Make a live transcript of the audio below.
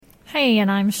Hey,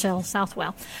 and I'm Shel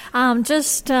Southwell.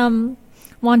 Just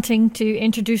wanting to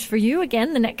introduce for you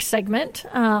again the next segment.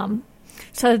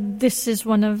 So this is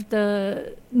one of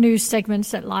the news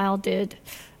segments that Lyle did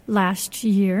last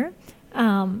year.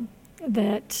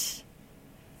 It's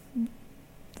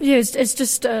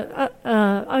just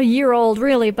a year old,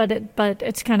 really, but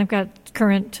it's kind of got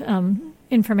current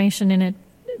information in it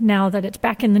now that it's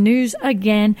back in the news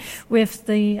again with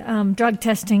the drug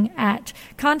testing at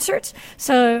concerts.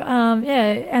 So,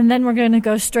 and then we're going to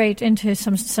go straight into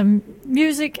some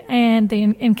music and the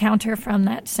encounter from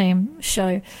that same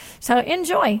show. So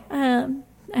enjoy, and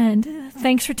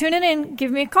thanks for tuning in.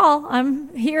 Give me a call.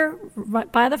 I'm here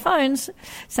right by the phones,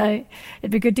 so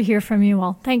it'd be good to hear from you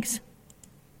all. Thanks.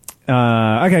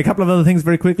 Okay, a couple of other things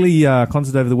very quickly.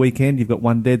 Concert over the weekend. You've got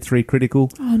 1 dead, 3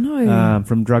 critical. Oh, no.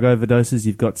 From drug overdoses.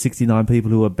 You've got 69 people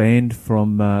who are banned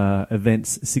from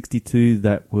events, 62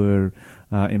 that were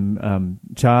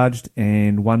charged,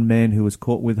 and 1 man who was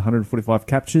caught with 145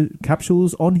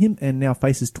 capsules on him and now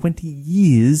faces 20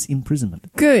 years imprisonment.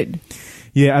 Good.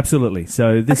 Yeah, absolutely.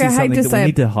 So this is something that we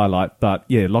need to highlight. But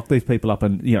yeah, lock these people up,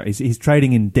 and he's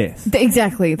trading in death.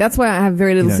 Exactly. That's why I have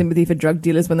very little sympathy for drug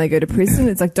dealers when they go to prison.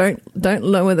 It's like don't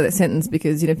lower that sentence,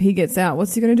 because if he gets out,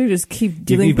 what's he going to do? Just keep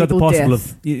dealing people death. You've got the possible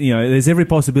of there's every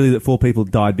possibility that 4 people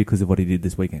died because of what he did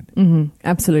this weekend. Mm-hmm.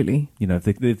 Absolutely.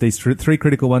 If these 3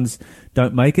 critical ones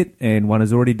don't make it, and 1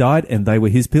 has already died, and they were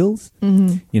his pills,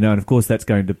 and of course that's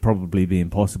going to probably be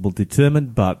impossible to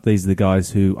determine. But these are the guys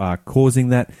who are causing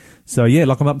that. So yeah,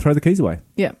 lock them up and throw the keys away.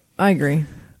 Yeah, I agree.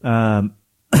 And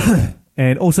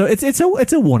also, it's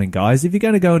a warning, guys. If you're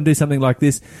going to go and do something like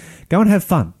this, go and have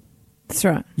fun. That's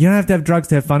right. You don't have to have drugs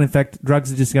to have fun. In fact,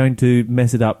 drugs are just going to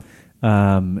mess it up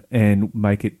and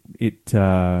make it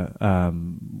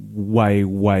way,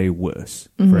 way worse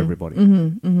for everybody.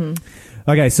 Mm-hmm. Mm-hmm.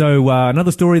 Okay, so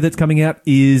another story that's coming out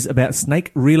is about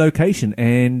snake relocation,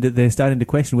 and they're starting to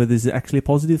question whether this is actually a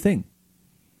positive thing.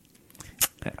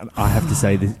 I have to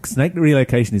say, the snake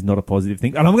relocation is not a positive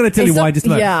thing, and I'm going to tell you why just a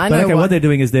moment. Yeah, I know. Okay, what they're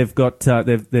doing is they've got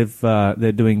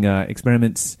they're doing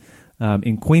experiments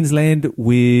in Queensland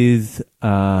with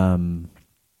death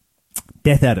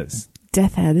adders.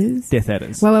 Death adders? Death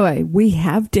adders. Wait. We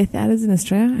have death adders in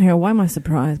Australia? Hang on, why am I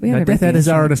surprised? Death adders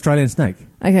are an Australian snake.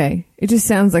 Okay, it just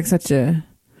sounds like such a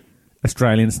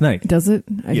Australian snake. Does it?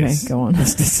 Okay, yes. Go on. It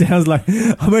just sounds like,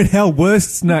 hell,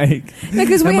 worst snake. No,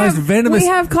 because we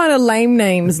have kind of lame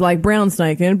names like brown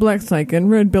snake and black snake and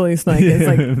red belly snake. Yeah, it's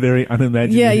like very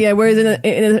unimaginative. Yeah. Whereas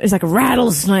it's like a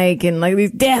rattlesnake and like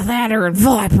these death adder and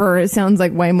viper. It sounds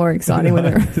like way more exciting when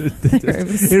they're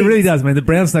It really does. I mean, the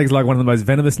brown snake's like one of the most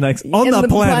venomous snakes on the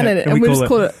planet. And we just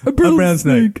call it a brown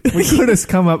snake. We could have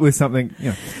come up with something.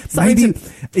 Maybe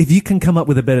if you can come up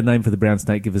with a better name for the brown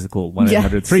snake, give us a call.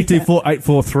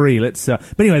 1-800-324-843. Let's. But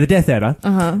anyway, the death adder.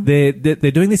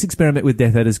 They're doing this experiment with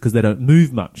death adders because they don't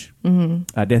move much.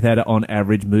 A death adder on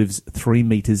average moves 3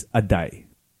 meters a day.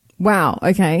 Wow.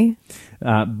 Okay.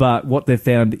 But what they've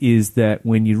found is that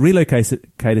when you relocate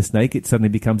a snake, it suddenly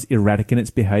becomes erratic in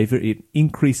its behavior. It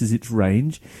increases its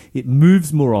range. It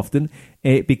moves more often.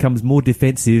 It becomes more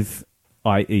defensive,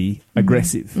 i.e.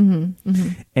 aggressive.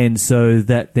 And so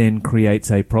that then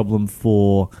creates a problem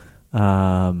for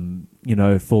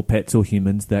pets or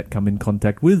humans that come in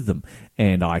contact with them.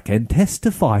 And I can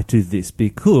testify to this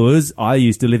because I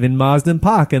used to live in Marsden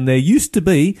Park, and there used to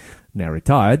be, now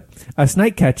retired, a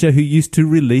snake catcher who used to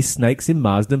release snakes in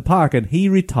Marsden Park, and he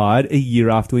retired a year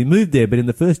after we moved there. But in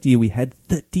the first year, we had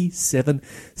 37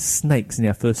 snakes in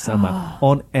our first summer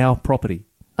on our property.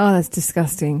 Oh, that's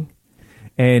disgusting.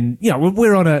 And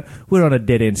we're on a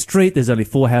dead end street. There's only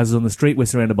 4 houses on the street. We're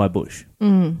surrounded by bush.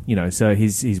 So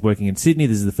he's working in Sydney.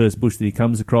 This is the first bush that he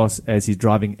comes across as he's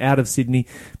driving out of Sydney.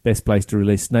 Best place to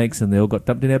release snakes, and they all got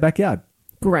dumped in our backyard.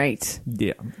 Great.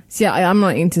 Yeah. See, I'm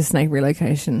not into snake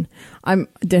relocation. I'm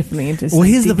definitely into snake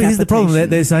here's the problem.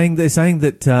 They're saying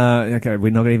that okay,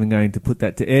 we're not even going to put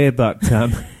that to air, but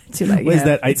too late. Where's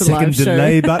that 8-second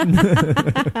delay button?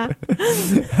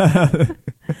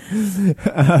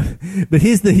 But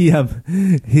here's the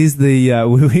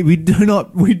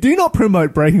we do not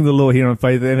promote breaking the law here on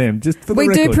Faith FM. Just for the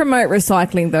record. We do promote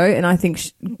recycling though, and I think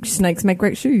snakes make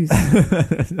great shoes.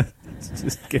 It's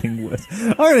just getting worse.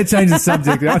 I'm going to change the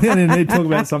subject. I think I need to talk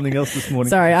about something else this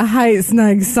morning. Sorry, I hate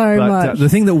snakes so much. The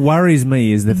thing that worries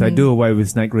me is that if they do away with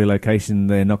snake relocation,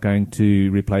 they're not going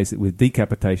to replace it with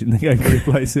decapitation. They're going to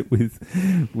replace it with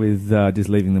just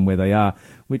leaving them where they are,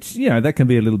 which, that can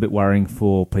be a little bit worrying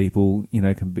for people,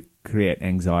 create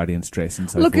anxiety and stress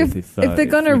and so forth. Look, if they're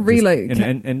going to relocate...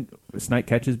 And snake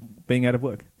catchers being out of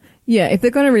work. Yeah, if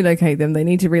they're going to relocate them, they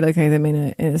need to relocate them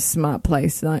in a smart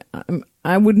place. And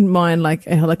I wouldn't mind like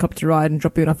a helicopter ride and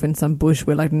dropping it off in some bush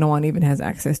where like no one even has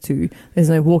access to. There's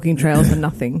no walking trails or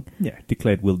nothing. Yeah,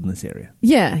 declared wilderness area.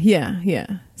 Yeah.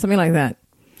 Something like that.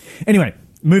 Anyway,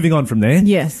 moving on from there.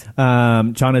 Yes.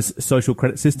 China's social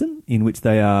credit system, in which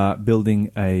they are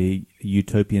building a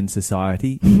utopian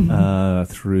society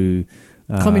through...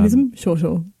 communism?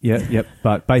 Sure. Yep.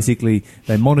 But basically,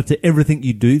 they monitor everything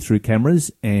you do through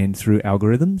cameras and through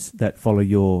algorithms that follow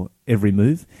your every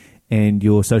move. And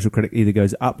your social credit either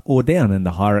goes up or down. And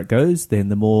the higher it goes, then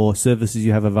the more services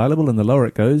you have available. And the lower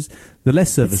it goes, the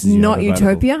less services you have available. It's not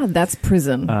utopia, that's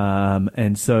prison.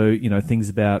 And so, you know,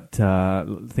 things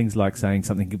like saying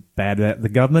something bad about the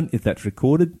government, if that's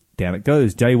recorded, down it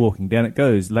goes. Jaywalking, down it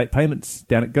goes. Late payments,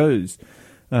 down it goes.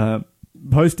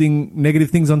 Posting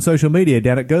negative things on social media,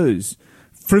 down it goes.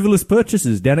 Frivolous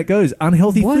purchases, down it goes.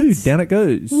 Unhealthy food, down it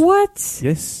goes. What?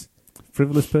 Yes.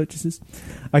 Frivolous purchases.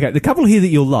 Okay, the couple here that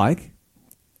you'll like: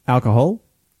 alcohol,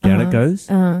 down it goes.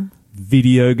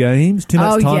 Video games, too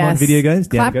much time on video games,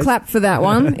 down it goes. Clap for that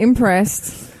one.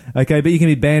 Impressed. Okay, but you can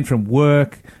be banned from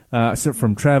work,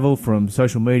 from travel, from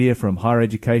social media, from higher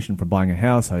education, from buying a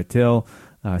house, hotel,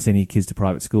 sending your kids to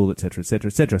private school, etc., etc.,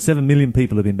 etc. 7 million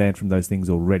people have been banned from those things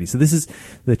already. So this is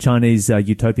the Chinese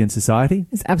utopian society.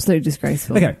 It's absolutely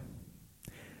disgraceful. Okay.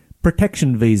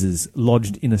 Protection visas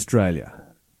lodged in Australia.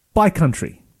 By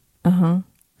country.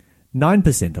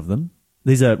 9% of them,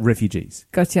 these are refugees.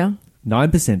 Gotcha.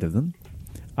 9% of them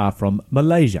are from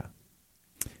Malaysia.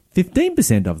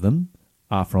 15% of them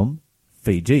are from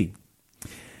Fiji.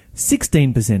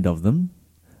 16% of them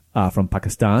are from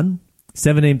Pakistan.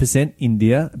 17%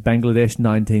 India, Bangladesh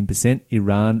 19%,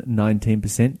 Iran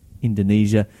 19%,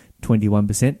 Indonesia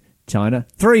 21%, China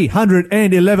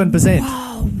 311%.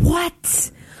 Wow,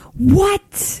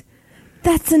 what?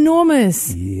 That's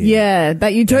enormous. Yeah,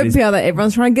 that utopia that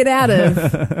everyone's trying to get out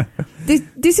of.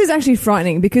 This is actually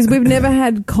frightening because we've never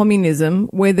had communism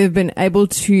where they've been able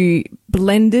to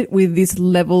blend it with this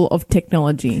level of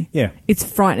technology. Yeah. It's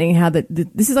frightening how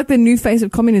this is like the new face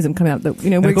of communism coming up. That, you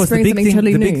know, we're experiencing something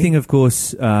totally new. The big thing, of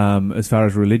course, as far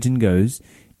as religion goes,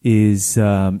 is,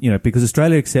 because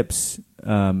Australia accepts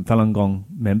Falun Gong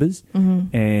members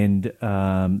and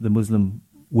the Muslim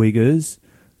Uyghurs,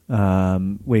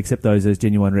 we accept those as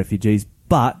genuine refugees,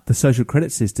 but the social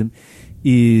credit system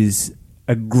is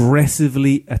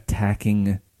aggressively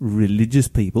attacking religious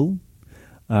people,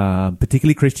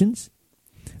 particularly Christians,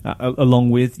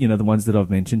 along with, the ones that I've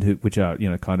mentioned, which are,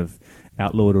 kind of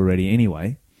outlawed already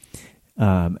anyway.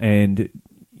 And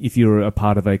if you're a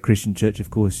part of a Christian church,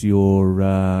 of course,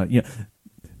 you're,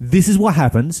 this is what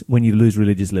happens when you lose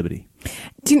religious liberty.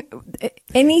 Do you know,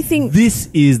 anything? This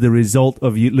is the result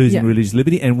of you losing religious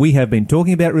liberty, and we have been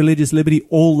talking about religious liberty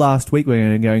all last week.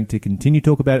 We're going to continue to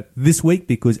talk about it this week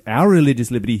because our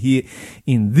religious liberty here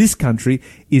in this country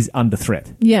is under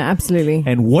threat. Yeah, absolutely.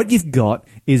 And what you've got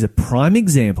is a prime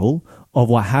example of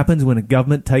what happens when a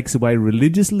government takes away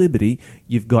religious liberty.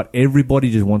 You've got everybody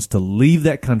just wants to leave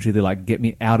that country. They're like, get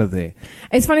me out of there.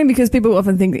 It's funny because people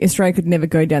often think that Australia could never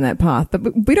go down that path, but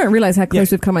we don't realise how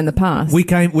close we've come in the past.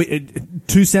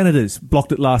 Two senators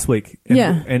blocked it last week.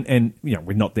 And, and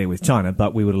we're not there with China,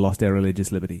 but we would have lost our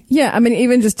religious liberty. Yeah, I mean,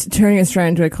 even just turning Australia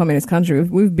into a communist country,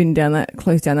 we've been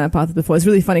close down that path before. It's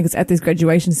really funny because at this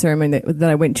graduation ceremony that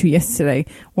I went to yesterday,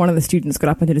 one of the students got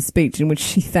up and did a speech in which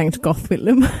she thanked Gough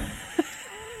Whitlam.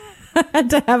 I had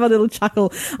to have a little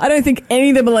chuckle. I don't think any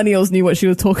of the millennials knew what she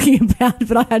was talking about,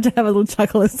 but I had to have a little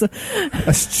chuckle as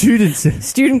a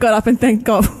student got up and thanked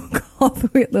Gough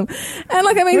Whitlam.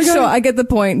 And sure, I get the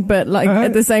point, but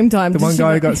at the same time, the one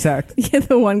guy who got sacked. Yeah,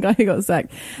 the one guy who got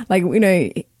sacked.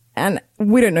 And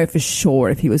we don't know for sure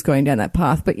if he was going down that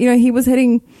path, but he was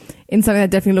heading in something that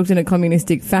definitely looked in a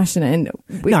communistic fashion. And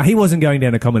no, he wasn't going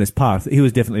down a communist path. He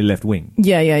was definitely left wing.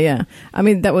 Yeah. I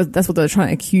mean, that's what they were trying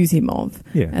to accuse him of.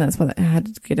 Yeah, and that's why they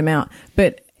had to get him out.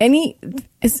 But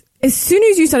as soon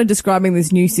as you started describing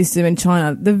this new system in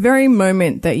China, the very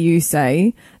moment that you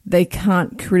say they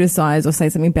can't criticize or say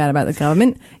something bad about the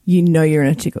government, you're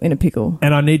in a pickle.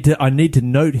 And I need to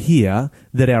note here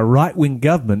that our right wing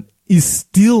government is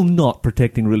still not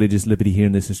protecting religious liberty here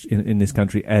in this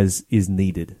country as is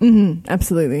needed. Mm-hmm,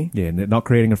 absolutely. Yeah, and they're not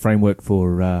creating a framework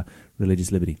for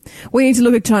religious liberty. We need to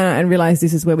look at China and realise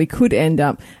this is where we could end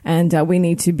up, and we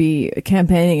need to be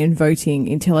campaigning and voting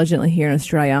intelligently here in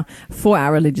Australia for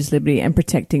our religious liberty and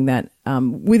protecting that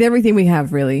with everything we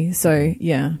have, really. So,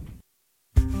 yeah.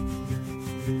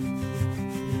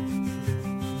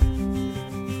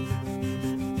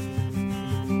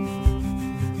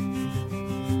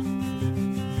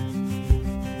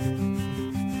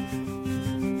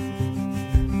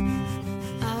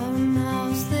 Our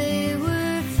mouths, they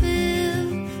were filled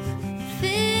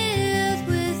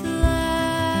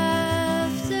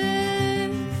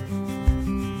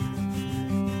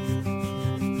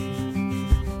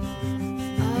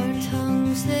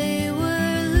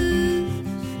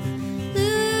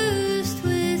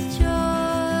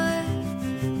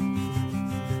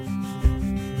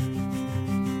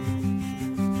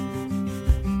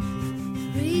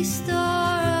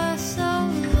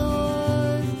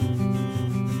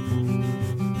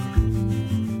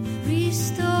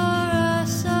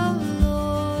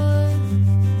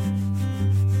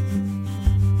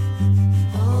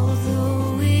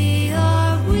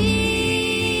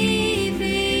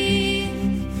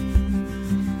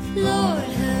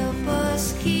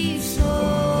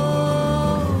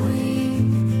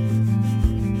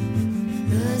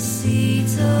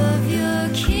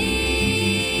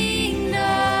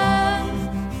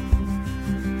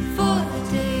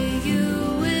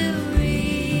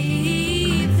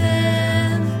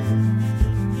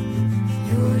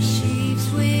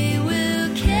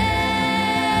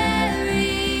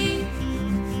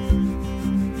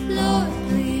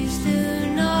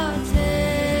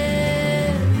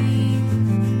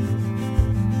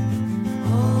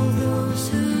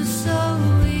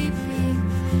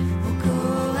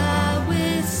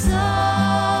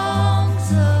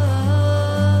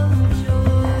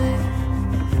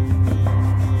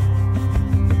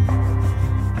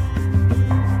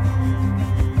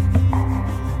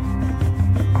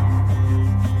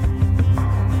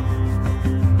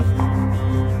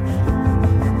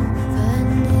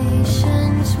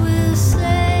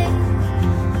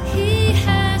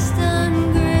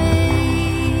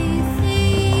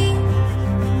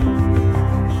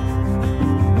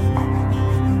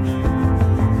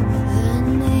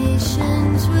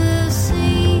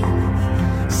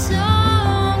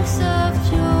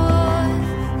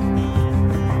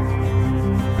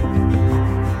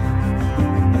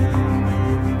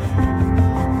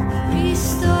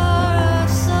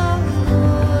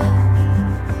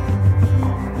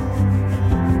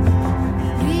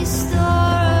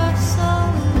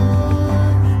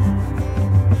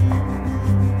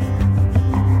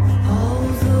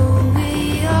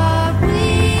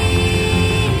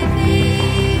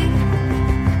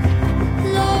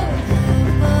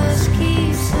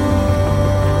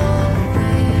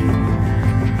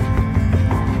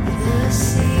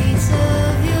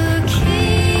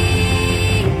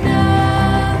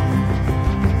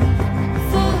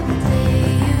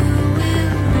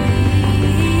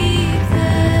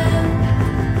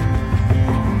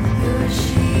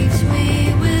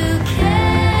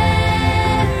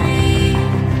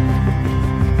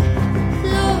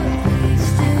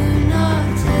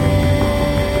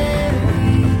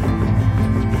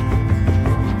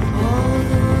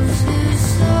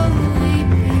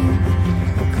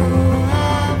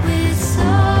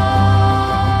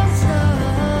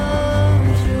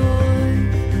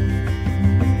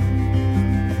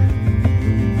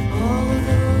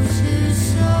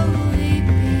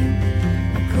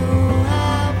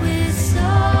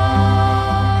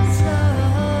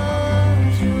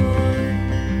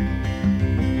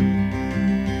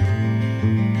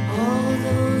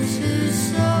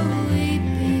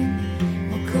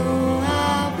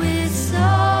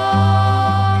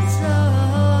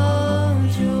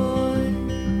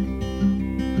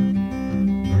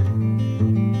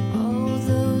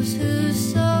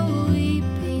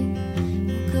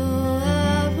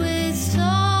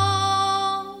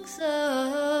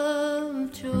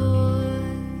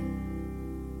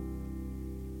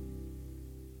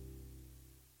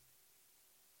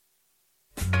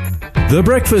The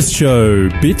Breakfast Show,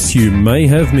 bits you may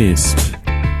have missed.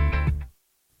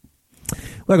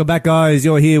 Welcome back, guys.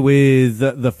 You're here with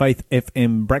the Faith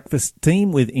FM breakfast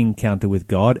team with Encounter with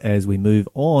God as we move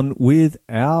on with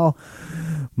our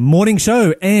morning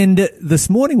show. And this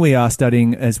morning we are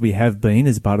studying, as we have been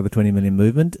as part of the 20 Million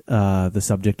Movement, the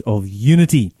subject of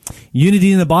unity.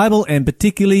 Unity in the Bible, and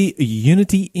particularly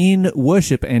unity in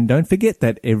worship. And don't forget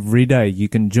that every day you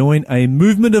can join a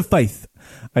movement of faith,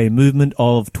 a movement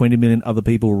of 20 million other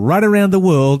people right around the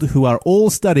world who are all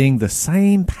studying the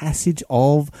same passage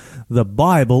of the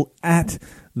Bible at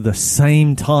the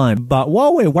same time. But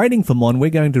while we're waiting for Mon, we're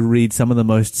going to read some of the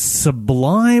most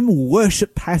sublime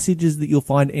worship passages that you'll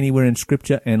find anywhere in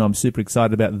Scripture, and I'm super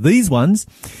excited about these ones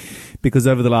because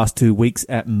over the last 2 weeks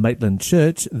at Maitland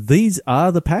Church, these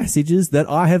are the passages that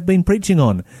I have been preaching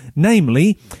on,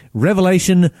 namely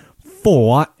Revelation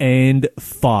 4 and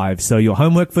 5. So your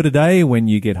homework for today, when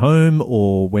you get home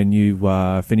or when you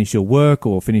finish your work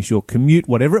or finish your commute,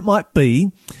 whatever it might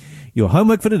be, your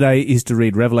homework for today is to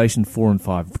read Revelation 4 and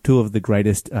 5, two of the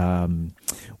greatest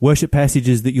worship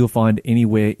passages that you'll find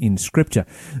anywhere in Scripture.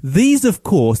 These, of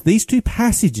course, these two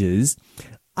passages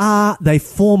they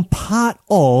form part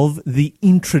of the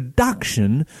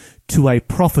introduction to a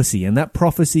prophecy, and that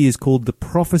prophecy is called the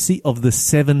Prophecy of the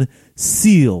Seven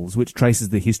Seals, which traces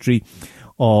the history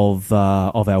of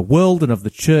our world and of the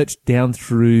church down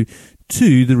through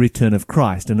to the return of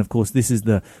Christ. And of course, this is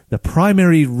the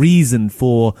primary reason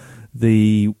for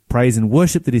the praise and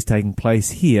worship that is taking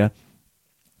place here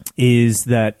is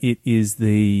that it is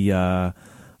it's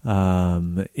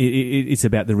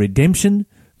about the redemption,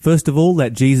 first of all,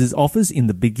 that Jesus offers in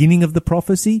the beginning of the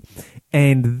prophecy,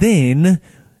 and then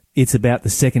it's about the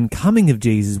second coming of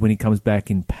Jesus when he comes back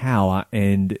in power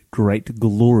and great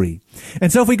glory.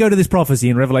 And so if we go to this prophecy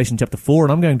in Revelation chapter 4,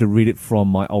 and I'm going to read it from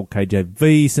my old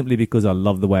KJV simply because I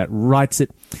love the way it writes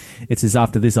it. It says,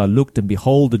 "After this I looked, and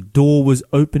behold, a door was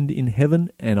opened in heaven,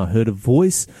 and I heard a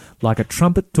voice like a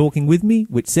trumpet talking with me,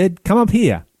 which said, 'Come up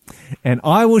here, and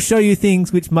I will show you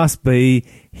things which must be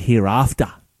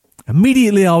hereafter.'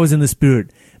 Immediately I was in the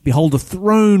Spirit. Behold, a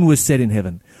throne was set in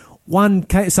heaven.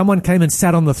 Someone came and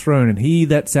sat on the throne, and he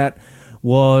that sat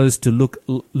was to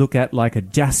look at like a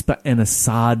jasper and a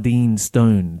sardine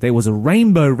stone. There was a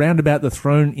rainbow round about the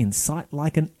throne, in sight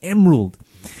like an emerald.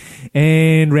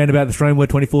 And round about the throne were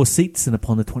 24 seats, and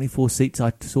upon the 24 seats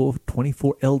I saw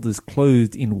 24 elders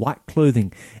clothed in white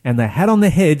clothing, and they had on their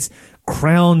heads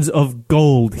crowns of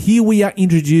gold." Here we are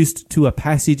introduced to a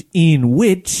passage in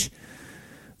which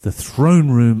the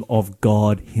throne room of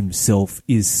God himself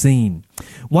is seen.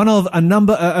 One of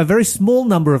a very small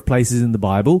number of places in the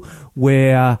Bible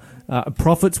where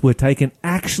prophets were taken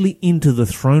actually into the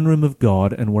throne room of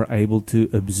God and were able to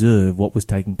observe what was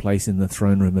taking place in the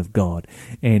throne room of God.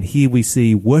 And here we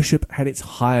see worship at its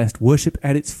highest, worship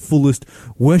at its fullest,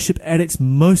 worship at its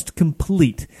most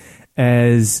complete,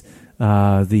 as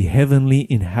the heavenly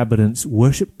inhabitants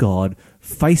worship God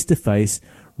face to face,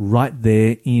 right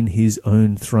there in his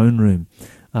own throne room.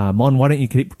 Mon, why don't you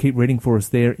keep reading for us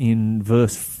there in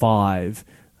verse 5?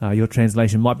 Your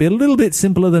translation might be a little bit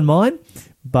simpler than mine,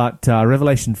 but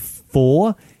Revelation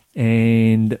 4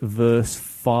 and verse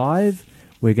 5,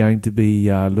 we're going to be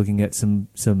looking at some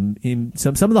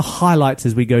of the highlights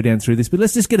as we go down through this. But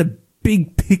let's just get a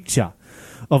big picture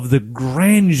of the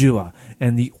grandeur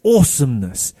and the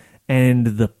awesomeness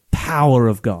and the power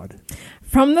of God.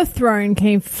 From the throne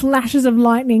came flashes of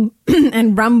lightning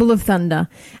and rumble of thunder,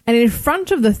 and in front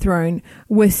of the throne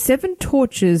were 7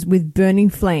 torches with burning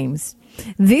flames.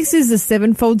 This is the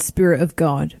sevenfold Spirit of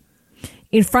God.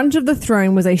 In front of the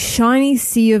throne was a shiny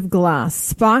sea of glass,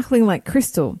 sparkling like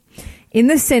crystal. In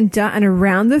the center and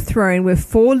around the throne were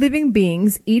 4 living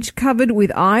beings, each covered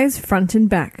with eyes front and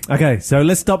back. Okay, so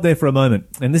let's stop there for a moment.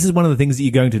 And this is one of the things that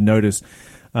you're going to notice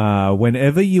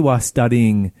whenever you are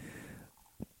studying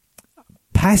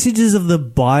passages of the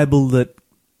Bible that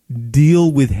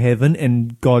deal with heaven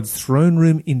and God's throne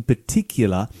room in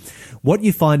particular. What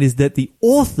you find is that the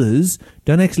authors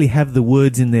don't actually have the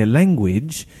words in their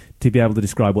language to be able to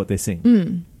describe what they're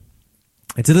seeing.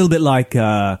 It's a little bit like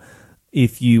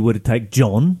if you were to take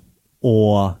John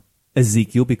or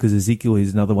Ezekiel, because Ezekiel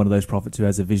is another one of those prophets who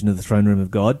has a vision of the throne room of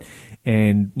God.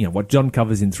 And, you know, what John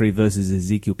covers in 3 verses,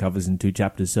 Ezekiel covers in 2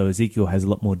 chapters. So Ezekiel has a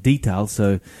lot more detail.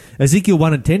 So Ezekiel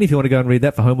 1 and 10, if you want to go and read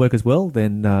that for homework as well,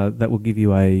 then that will give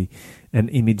you an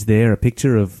image there, a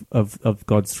picture of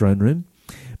God's throne room.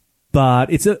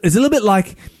 But it's a little bit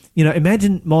like, you know,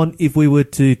 imagine, Mon, if we were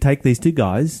to take these 2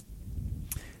 guys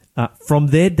from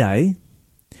their day,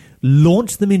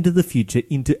 launch them into the future,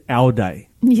 into our day.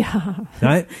 Yeah.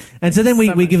 Right? And so then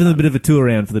we give them a bit of a tour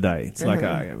around for the day. It's like,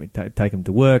 we take them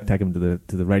to work, take them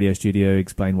to the radio studio,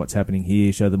 explain what's happening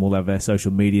here, show them all of our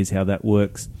social medias, how that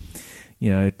works. You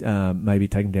know, maybe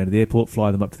take them down to the airport, fly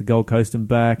them up to the Gold Coast and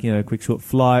back, you know, quick short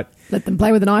flight. Let them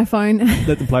play with an iPhone.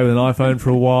 Let them play with an iPhone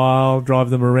for a while, drive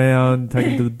them around, take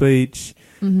them to the beach.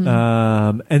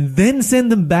 And then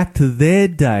send them back to their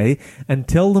day and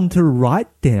tell them to write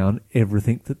down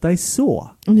everything that they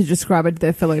saw. And to describe it to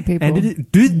their fellow people.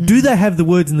 And do they have the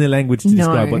words in their language to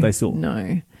describe what they saw?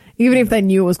 No. Even if they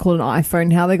knew it was called an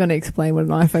iPhone, how are they going to explain what an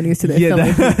iPhone is to their fellow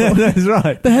people? That's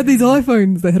right. They had these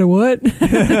iPhones. They had a what?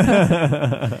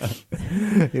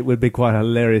 It would be quite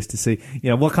hilarious to see. You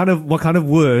know, what kind of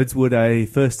words would a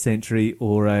 1st century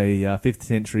or a 5th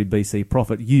century BC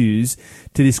prophet use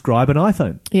to describe an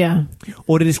iPhone? Yeah.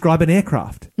 Or to describe an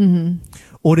aircraft?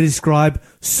 Or to describe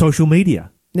social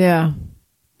media? Yeah.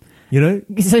 You know,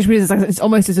 social media is like, it's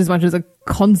almost just as much as a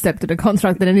concept and a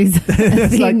construct than it is a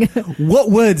thing. Like, what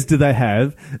words do they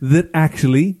have that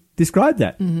actually describe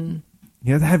that? You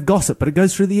know, they have gossip, but it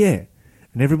goes through the air,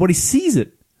 and everybody sees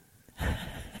it.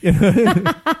 You know?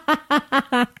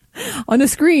 On a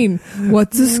screen.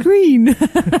 What's a screen?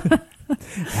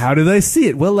 How do they see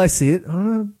it? Well, they see it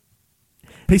on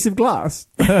a piece of glass.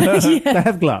 They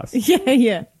have glass.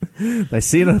 Yeah. They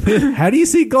see it on a piece. How do you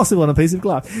see gossip on a piece of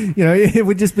glass? You know, it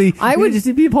would just be.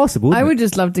 It'd be impossible. I would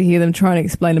just love to hear them try and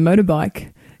explain a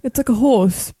motorbike. It's like a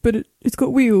horse, but it's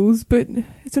got wheels, but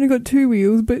it's only got 2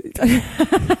 wheels, but.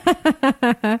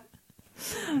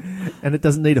 And it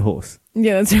doesn't need a horse.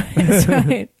 Yeah, that's right. That's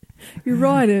right. You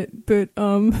ride it, but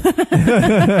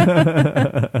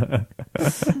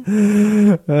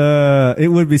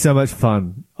it would be so much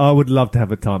fun. I would love to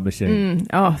have a time machine.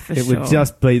 for It sure. would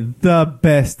just be the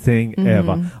best thing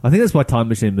ever. I think that's why time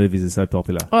machine movies are so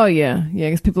popular. Oh yeah,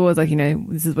 because people always like,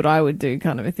 this is what I would do,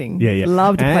 kind of a thing. Yeah.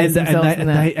 Love to play themselves in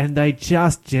that. And they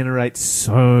just generate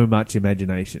so much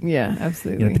imagination. Yeah,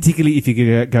 absolutely. You know, particularly if you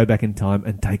could go back in time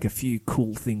and take a few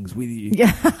cool things with you.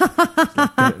 Yeah.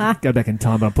 Go back in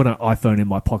time and I'll put an iPhone in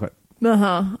my pocket.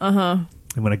 And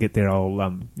And when I get there, I'll,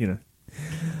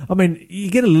 I mean, you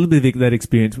get a little bit of that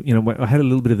experience. You know, I had a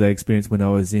little bit of that experience when I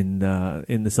was in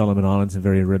the Solomon Islands, a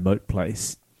very remote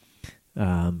place.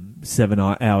 7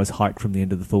 hours hike from the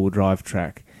end of the four-wheel drive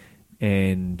track.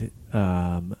 And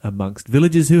amongst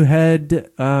villagers who had,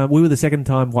 we were the second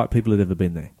time white people had ever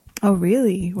been there. Oh,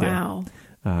 really? Wow.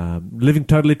 Living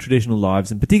totally traditional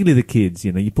lives, and particularly the kids.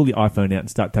 You know, you pull your iPhone out and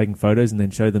start taking photos and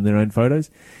then show them their own photos.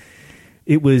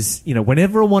 It was,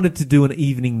 whenever I wanted to do an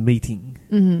evening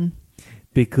meeting,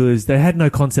 because they had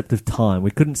no concept of time.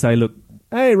 We couldn't say, look,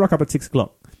 hey, rock up at 6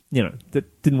 o'clock.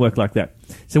 That didn't work like that.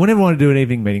 So whenever I wanted to do an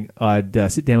evening meeting, I'd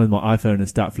sit down with my iPhone and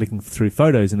start flicking through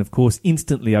photos. And, of course,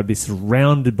 instantly I'd be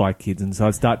surrounded by kids. And so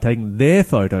I'd start taking their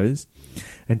photos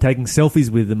and taking selfies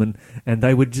with them. And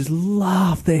they would just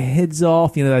laugh their heads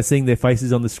off. They're seeing their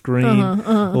faces on the screen.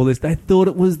 All this. They thought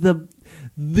it was the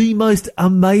most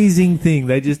amazing thing.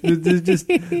 They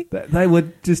they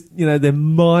would just, their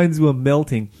minds were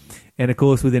melting. And, of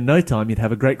course, within no time, you'd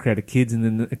have a great crowd of kids. And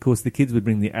then, of course, the kids would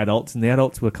bring the adults. And the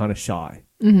adults were kind of shy.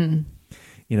 They'd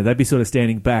be sort of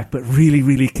standing back, but really,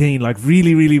 really keen, like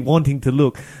really, really wanting to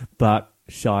look, but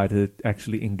shy to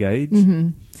actually engage.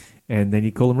 And then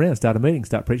you call them around, start a meeting,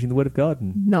 start preaching the word of God.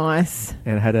 And, Nice.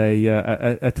 And I had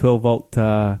a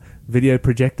 12-volt video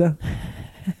projector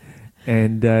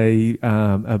and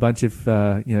a bunch of,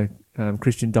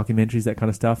 Christian documentaries, that kind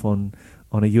of stuff on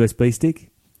a USB stick.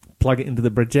 Plug it into the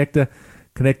projector,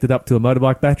 connect it up to a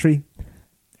motorbike battery,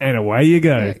 and away you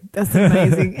go. That's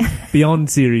amazing. Beyond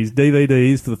series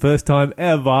DVDs for the first time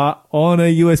ever on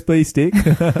a USB stick. In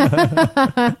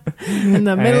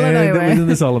the middle of nowhere. It was in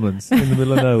the Solomons, in the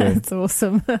middle of nowhere. That's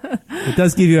awesome. It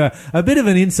does give you a bit of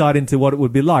an insight into what it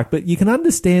would be like, but you can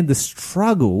understand the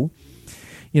struggle.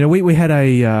 We had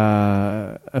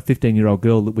a 15-year-old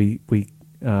girl that we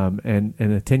and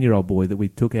a 10-year-old boy that we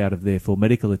took out of there for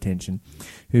medical attention,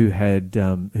 who had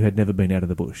never been out of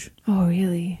the bush. Oh,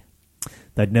 really?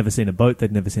 They'd never seen a boat.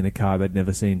 They'd never seen a car.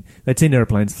 They'd seen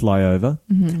airplanes fly over,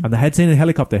 and they had seen a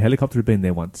helicopter. A helicopter had been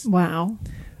there once. Wow.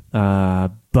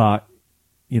 But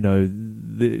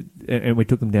and we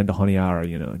took them down to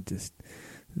Honiara. Just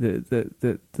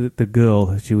the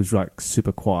girl, she was like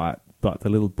super quiet, but the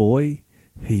little boy,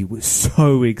 he was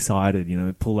so excited.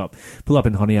 Pull up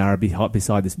in Honiara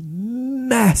beside this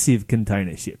massive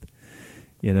container ship.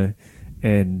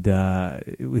 And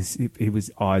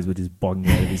his eyes were just bogging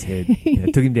out of his head.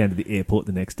 Took him down to the airport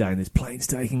the next day, and there's planes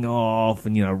taking off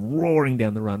and roaring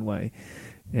down the runway,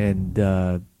 and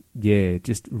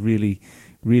just really,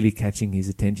 really catching his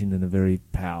attention in a very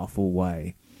powerful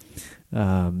way.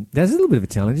 That's a little bit of a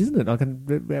challenge, isn't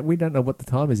it? We don't know what the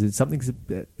time is. Something's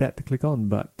about to click on,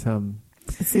 but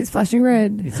it's flashing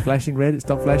red. It's flashing red. It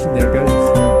stopped flashing. There it goes.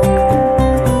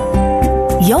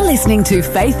 You're listening to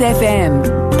Faith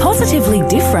FM, positively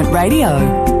different radio.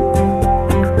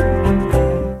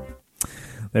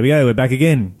 There we go. We're back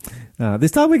again. This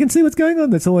time we can see what's going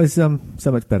on. That's always so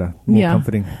much better, more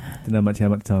comforting to know how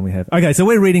much time we have. Okay, so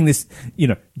we're reading this.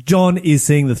 John is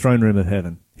seeing the throne room of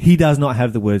heaven. He does not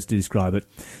have the words to describe it.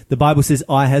 The Bible says,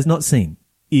 "Eye has not seen,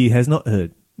 ear has not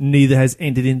heard, neither has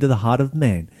entered into the heart of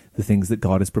man the things that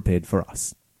God has prepared for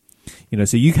us."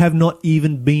 So you have not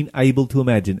even been able to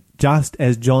imagine, just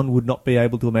as John would not be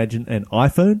able to imagine an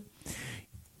iPhone,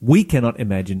 we cannot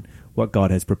imagine what God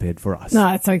has prepared for us. No,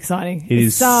 it's so exciting. It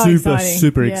is so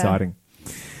super exciting.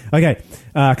 Okay,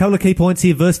 a couple of key points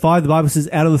here. Verse 5, the Bible says,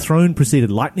 "Out of the throne proceeded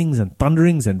lightnings and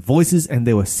thunderings and voices, and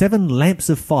there were 7 lamps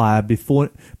of fire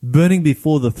burning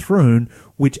before the throne,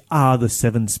 which are the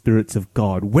 7 spirits of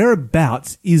God."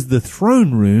 Whereabouts is the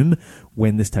throne room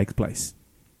when this takes place?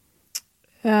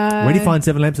 Where do you find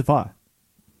 7 lamps of fire?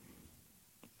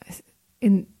 I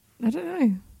don't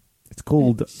know. It's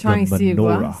called the menorah.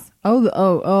 Glass.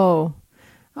 Oh,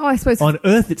 I suppose on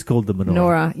Earth it's called the menorah.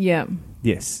 Menorah, yeah.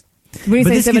 Yes. When you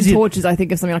say 7 torches, I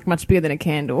think of something like much bigger than a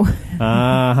candle.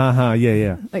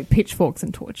 Yeah. Like pitchforks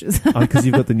and torches. Because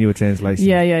you've got the newer translation.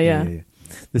 Yeah.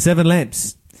 The 7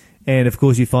 lamps. And, of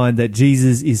course, you find that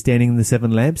Jesus is standing in the 7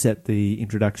 lamps at the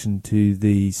introduction to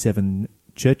the 7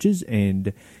 churches,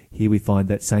 and Here we find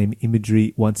that same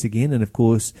imagery once again. And of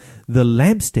course, the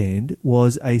lampstand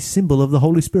was a symbol of the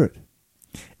Holy Spirit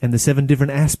and the 7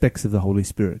 different aspects of the Holy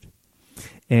Spirit.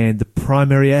 And the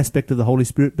primary aspect of the Holy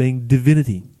Spirit being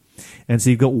divinity. And so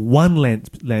you've got one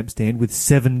lampstand with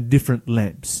 7 different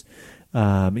lamps.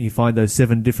 You find those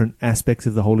 7 different aspects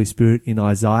of the Holy Spirit in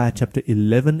Isaiah chapter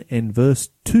 11 and verse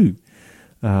 2.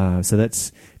 So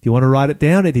that's, if you want to write it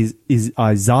down, it is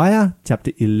Isaiah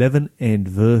chapter 11 and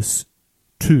verse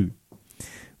 2,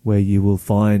 where you will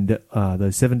find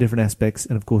those 7 different aspects,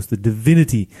 and of course the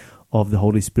divinity of the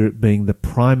Holy Spirit being the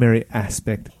primary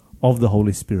aspect of the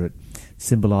Holy Spirit,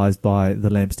 symbolized by the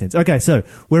lampstands. Okay, so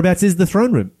whereabouts is the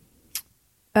throne room?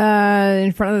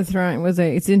 In front of the throne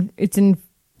it's in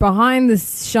behind the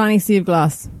shiny sea of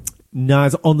glass. No,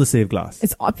 it's on the sea of glass.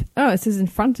 It's up. Oh, it says in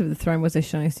front of the throne was a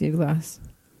shiny sea of glass.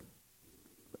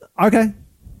 Okay.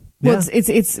 Well, Yeah.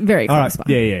 it's very All close right.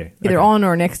 by. Yeah. Either Okay. on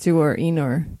or next to or in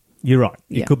or... You're right.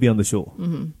 It Yeah. could be on the shore.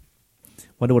 Mm-hmm.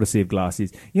 Wonder what a sea of glass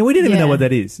is. We didn't even know Yeah. what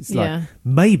that is. It's Yeah.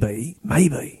 like,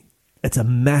 maybe it's a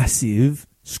massive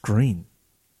screen.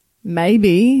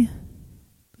 Maybe.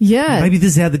 Yeah. Maybe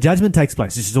this is how the judgment takes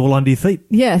place. This is all under your feet.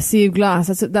 Yeah, sea of glass.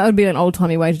 That would be an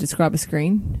old-timey way to describe a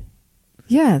screen.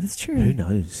 Yeah, that's true. Who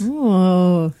knows?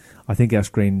 Oh. I think our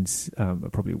screens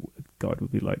probably, God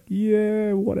would be like,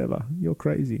 yeah, whatever. You're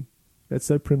crazy. That's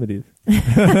so primitive.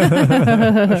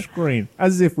 A screen.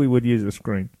 As if we would use a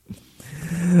screen.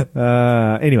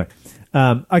 Anyway.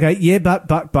 Okay, yeah, but.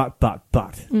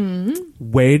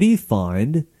 Where do you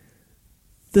find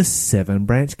the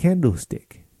 7-branch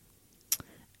candlestick?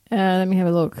 Let me have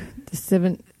a look. The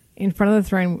 7 in front of the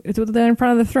throne. It's they're in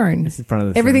front of the throne. It's in front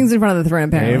of the Everything's throne. in front of the throne,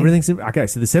 apparently. Everything's okay.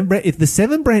 So if the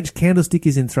 7-branch candlestick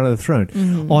is in front of the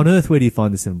throne, on earth, where do you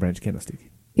find the 7-branch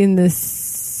candlestick? In the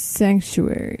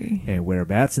sanctuary. And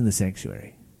whereabouts in the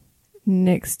sanctuary?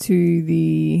 Next to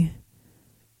the...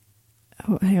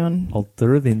 Oh, hang on.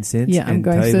 Altar of incense. Yeah, I'm and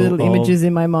going through the table little of- images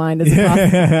in my mind. As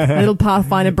a little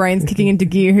Pathfinder brain's kicking into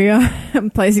gear here.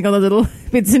 I'm placing all the little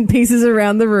bits and pieces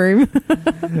around the room.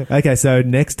 Okay, so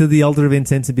next to the altar of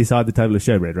incense and beside the table of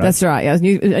showbread, right? That's right. Yeah, I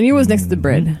knew it was next to the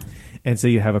bread. And so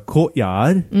you have a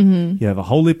courtyard, you have a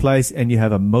holy place, and you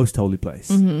have a most holy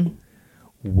place.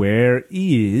 Where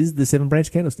is the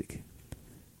 7-branch candlestick?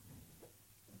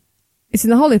 It's in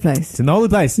the holy place. It's in the holy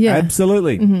place. Yeah.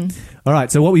 Absolutely. All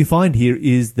right, so what we find here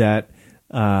is that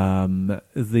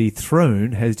the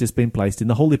throne has just been placed in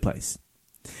the holy place.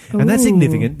 And that's Ooh.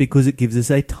 significant because it gives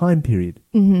us a time period.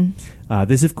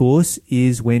 This, of course,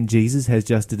 is when Jesus has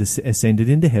just ascended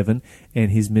into heaven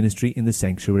and his ministry in the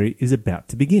sanctuary is about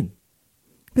to begin.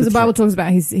 Because the Bible talks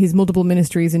about his multiple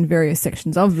ministries in various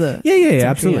sections of the... Yeah, sanctuary.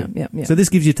 absolutely. Yeah. So this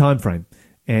gives you time frame.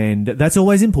 And that's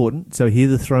always important. So here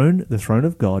the throne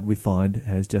of God, we find,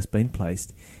 has just been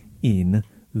placed in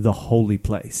the holy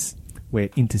place, where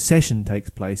intercession takes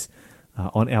place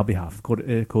on our behalf. Of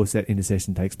course, that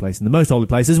intercession takes place in the most holy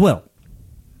place as well.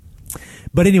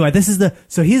 But anyway, here's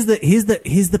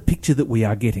the picture that we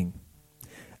are getting.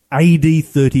 AD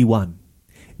 31.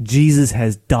 Jesus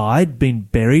has died, been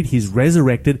buried, he's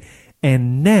resurrected,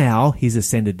 and now he's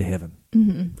ascended to heaven.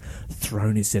 The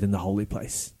throne is set in the holy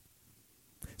place.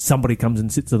 Somebody comes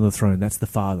and sits on the throne. That's the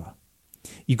Father.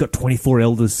 You've got 24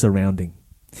 elders surrounding.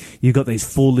 You've got these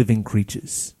 4 living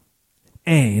creatures.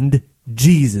 And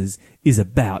Jesus is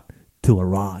about to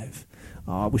arrive.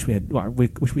 Oh, I wish we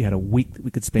had a week that we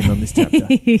could spend on this chapter.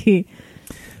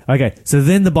 Okay, so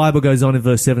then the Bible goes on in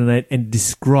verse 7 and 8 and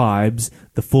describes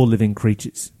the 4 living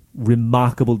creatures.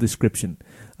 Remarkable description.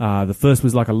 The first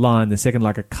was like a lion, the second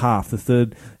like a calf, the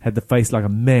third had the face like a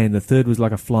man, the third was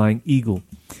like a flying eagle.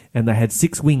 And they had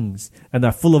 6 wings, and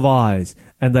they're full of eyes,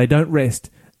 and they don't rest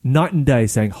night and day,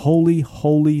 saying, Holy,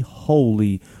 holy,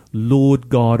 holy, Lord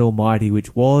God Almighty,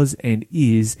 which was and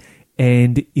is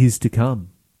to come.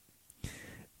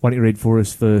 Why don't you read for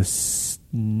us verse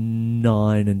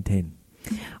 9 and 10?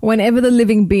 Whenever the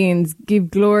living beings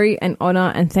give glory and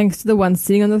honor and thanks to the one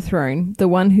sitting on the throne, the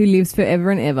one who lives forever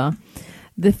and ever,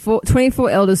 the 24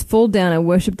 elders fall down and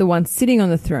worship the one sitting on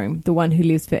the throne, the one who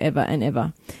lives forever and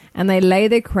ever. And they lay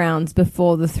their crowns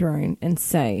before the throne and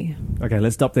say... Okay,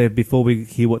 let's stop there before we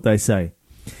hear what they say.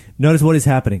 Notice what is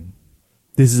happening.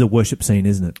 This is a worship scene,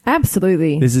 isn't it?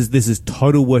 Absolutely. This is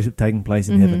total worship taking place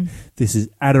in heaven. This is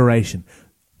adoration.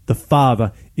 The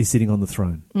Father is sitting on the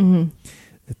throne.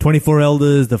 The 24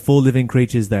 elders, the 4 living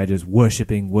creatures, they are just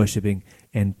worshipping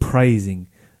and praising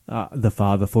the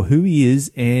Father for who he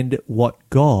is and what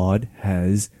God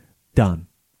has done.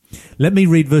 Let me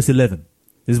read verse 11.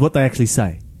 This is what they actually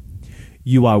say.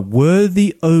 You are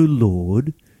worthy, O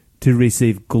Lord, to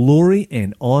receive glory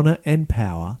and honor and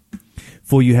power,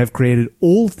 For you have created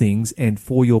all things, and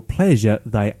for your pleasure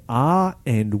they are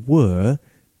and were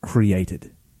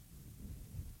created.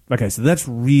 Okay, so that's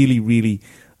really, really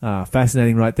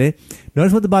fascinating right there.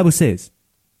 Notice what the Bible says.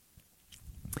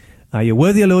 You're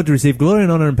worthy, O Lord, to receive glory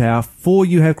and honor and power, for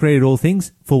you have created all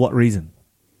things. For what reason?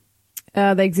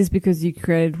 They exist because you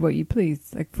created what you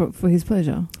please, like for his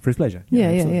pleasure. For his pleasure.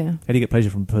 Yeah. How do you get pleasure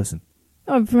from a person?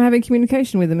 Oh, from having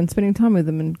communication with them and spending time with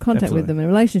them and contact with them and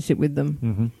relationship with them.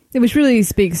 Mm-hmm. Which really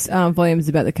speaks volumes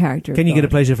about the character Can of you God. get a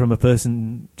pleasure from a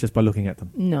person just by looking at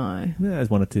them? No. Yeah, there's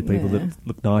one or two people that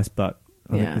look nice, but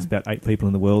I think there's about 8 people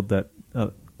in the world that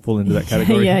fall into that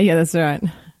category. yeah, that's right.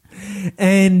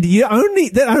 And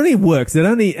that only works. That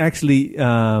only actually,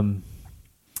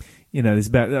 there's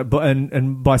about,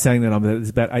 and by saying that, there's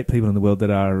about 8 people in the world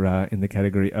that are in the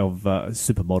category of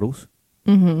supermodels.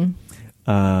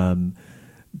 Mm-hmm.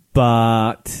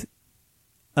 But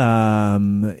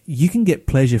you can get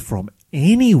pleasure from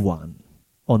anyone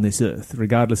on this earth,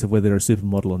 regardless of whether they're a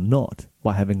supermodel or not,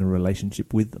 by having a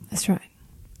relationship with them. That's right.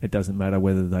 It doesn't matter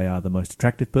whether they are the most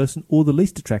attractive person or the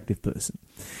least attractive person.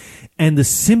 And the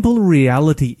simple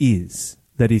reality is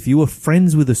that if you were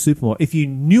friends with a supermodel, if you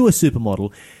knew a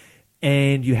supermodel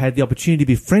and you had the opportunity to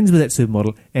be friends with that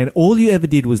supermodel and all you ever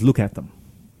did was look at them.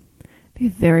 Be a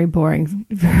very boring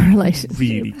relationship.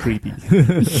 Really creepy.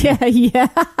 yeah.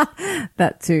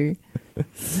 That too.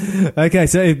 Okay,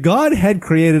 so if God had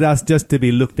created us just to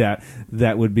be looked at,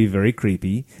 that would be very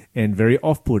creepy and very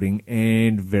off-putting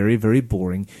and very, very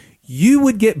boring. You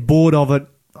would get bored of it,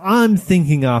 I'm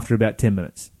thinking, after about 10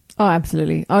 minutes. Oh,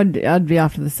 absolutely. I'd be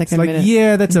after the second It's like, minute.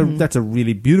 yeah, that's a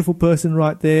really beautiful person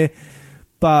right there,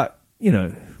 but,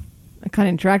 I can't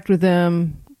interact with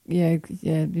them. Yeah,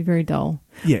 it'd be very dull.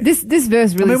 Yeah. This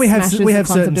verse really we have smashes certain the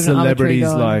concept of an arbitrary celebrities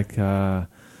God.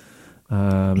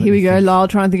 like... Here we go, Lyle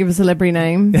trying to think of a celebrity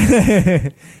name.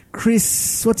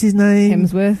 Chris, what's his name?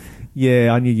 Hemsworth.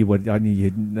 Yeah, I knew you would. I knew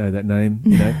you'd know that name.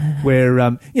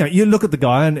 Where you look at the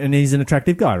guy and he's an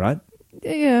attractive guy, right?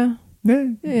 Yeah.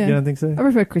 You don't think so? I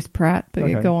prefer Chris Pratt, but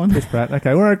Okay. yeah, go on. Chris Pratt.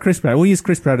 Okay, we're at Chris Pratt. We'll use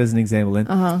Chris Pratt as an example then.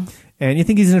 And you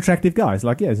think he's an attractive guy? It's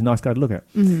like, yeah, he's a nice guy to look at.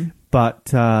 Mm-hmm.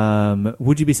 But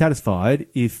would you be satisfied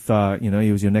if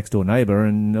he was your next door neighbour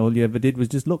and all you ever did was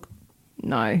just look?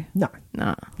 No.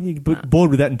 You get bored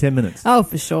with that in 10 minutes. Oh,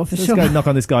 for sure. Let's go knock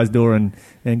on this guy's door and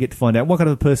get to find out what kind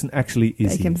of a person actually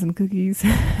is Bake he. him some cookies.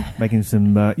 Make him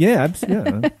some... there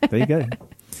you go.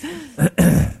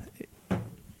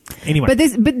 Anyway.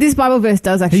 But this Bible verse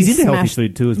does actually He's into smash... healthy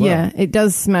food too as well. Yeah, it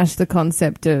does smash the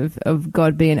concept of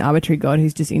God being an arbitrary God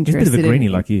who's just interested He's a bit of a greenie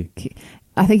in... like you.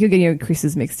 I think you're getting your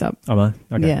Chris's mixed up. Am I?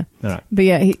 Okay. Yeah. All right. But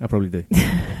yeah, I probably do.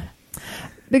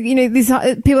 But,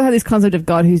 people have this concept of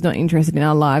God who's not interested in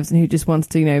our lives and who just wants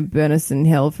to, burn us in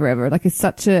hell forever. Like, it's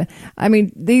such a... I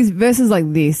mean, these verses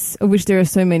like this, of which there are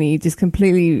so many, just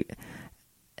completely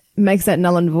makes that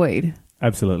null and void.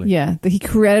 Absolutely. Yeah, that he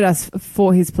created us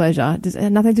for his pleasure. It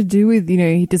had nothing to do with,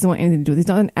 he doesn't want anything to do with it. He's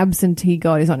not an absentee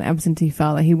God. He's not an absentee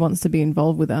father. He wants to be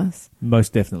involved with us.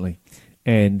 Most definitely.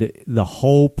 And the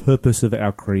whole purpose of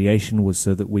our creation was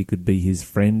so that we could be his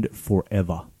friend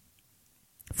forever.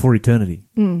 For eternity.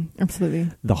 Absolutely.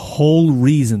 The whole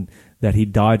reason that he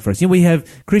died for us.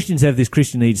 Christians have this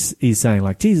Christian is saying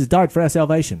like, Jesus died for our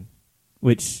salvation,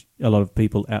 which a lot of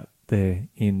people out there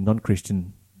in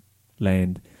non-Christian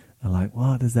land are like,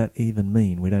 what does that even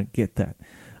mean? We don't get that.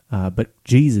 But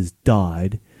Jesus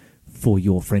died for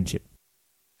your friendship.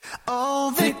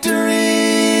 Oh,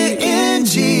 victory in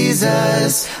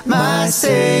Jesus, my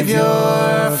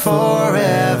Savior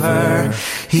forever.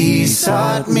 He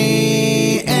sought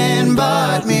me and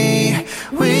bought me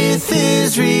with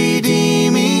his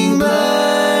redeeming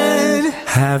blood.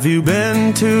 Have you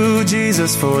been to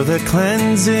Jesus for the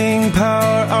cleansing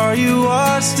power? Are you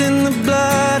washed in the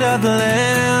blood of the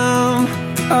Lamb?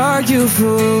 Are you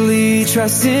fully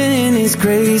trusting in his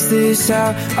grace this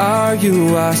hour? Are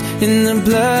you washed in the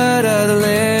blood of the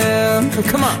Lamb?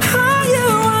 Come on. Are you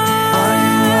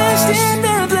washed in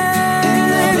the blood?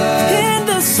 In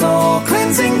the soul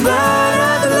cleansing blood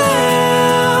of the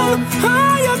Lamb?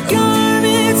 Are your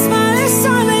garments spotless,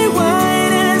 solid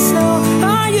white as snow?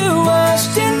 Are you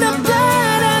washed in the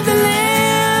blood of the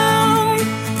Lamb?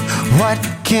 What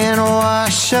can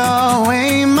wash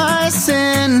away my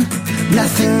sin?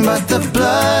 Nothing but the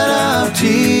blood of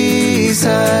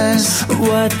Jesus.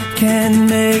 What can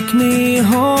make me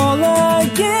whole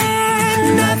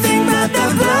again? Nothing but the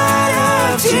blood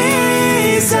of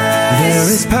Jesus. There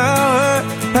is power,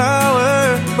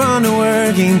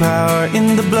 wonder-working power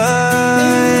in the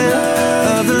blood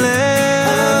of the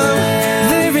Lamb.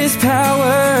 There is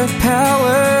power,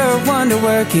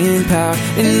 working power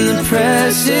in the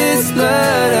precious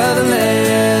blood of the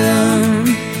Lamb.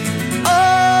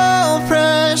 Oh,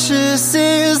 precious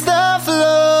is the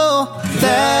flow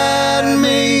that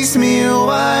makes me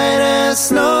white as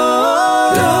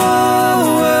snow.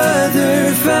 No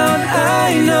other found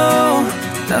I know,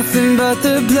 nothing but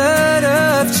the blood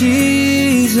of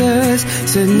Jesus.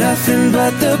 Said nothing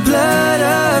but the blood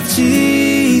of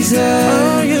Jesus.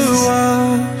 Are you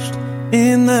washed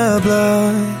in the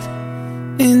blood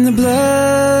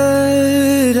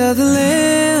of the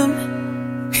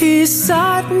Lamb? He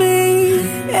sought me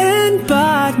and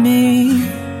bought me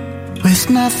with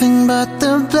nothing but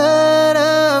the blood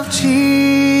of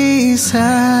Jesus.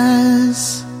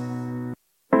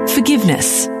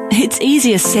 Forgiveness. It's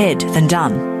easier said than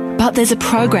done. But there's a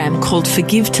program called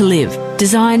Forgive to Live,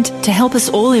 designed to help us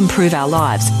all improve our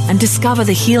lives and discover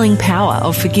the healing power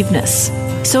of forgiveness.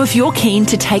 So if you're keen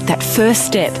to take that first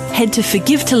step, head to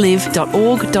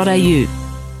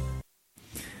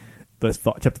forgivetolive.org.au.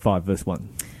 Chapter 5, verse 1.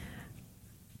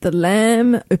 The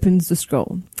Lamb opens the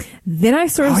scroll. Then I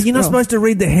saw a scroll. You're not supposed to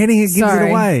read the heading, it gives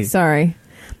it away. Sorry.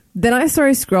 Then I saw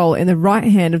a scroll in the right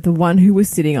hand of the one who was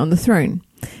sitting on the throne.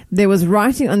 There was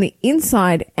writing on the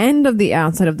inside and of the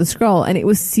outside of the scroll, and it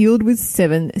was sealed with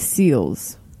 7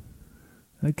 seals.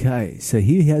 Okay, so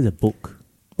here he has a book.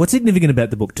 What's significant about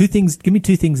the book? 2 things. Give me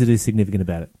 2 things that is significant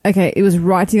about it. Okay, it was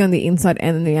writing on the inside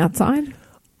and on the outside.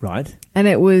 Right. And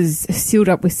it was sealed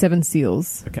up with 7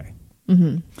 seals. Okay.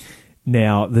 Mm-hmm.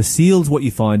 Now, the seals, what you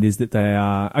find is that they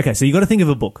are... Okay, so you've got to think of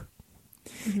a book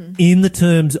in the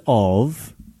terms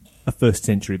of a first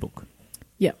century book.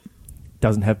 Yep.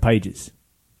 Doesn't have pages.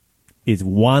 Is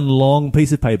one long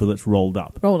piece of paper that's rolled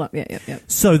up. Rolled up, yeah.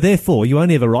 So, therefore, you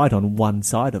only ever write on one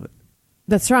side of it.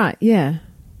 That's right, yeah.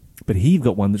 But here you've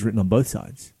got one that's written on both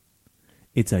sides.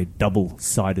 It's a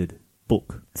double-sided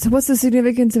book. So what's the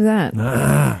significance of that?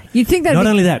 You'd think that not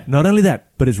only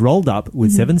that, but it's rolled up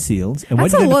with 7 seals. And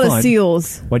that's a lot of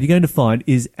seals. What you're going to find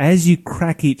is as you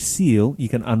crack each seal, you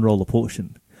can unroll a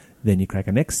portion. Then you crack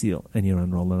a next seal and you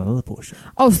unroll another portion.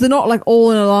 Oh, so they're not like all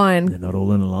in a line. They're not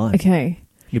all in a line. Okay.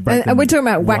 And we're talking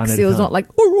about wax seals, not like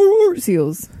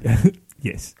seals.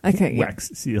 Yes. Okay.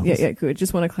 Wax seals. Yeah, good.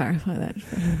 Just want to clarify that.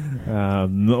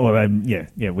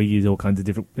 We use all kinds of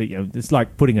different... it's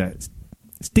like putting a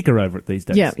sticker over it these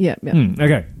days. Yeah.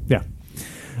 Okay, yeah.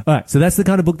 All right, so that's the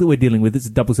kind of book that we're dealing with. It's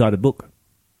a double-sided book.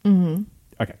 Mm-hmm.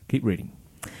 Okay, keep reading.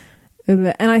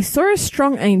 And I saw a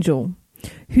strong angel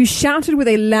who shouted with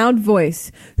a loud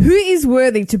voice, "Who is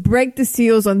worthy to break the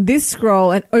seals on this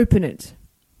scroll and open it?"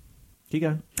 Keep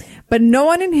going. But no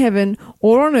one in heaven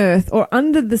or on earth or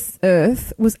under the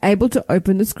earth was able to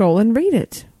open the scroll and read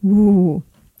it. Ooh.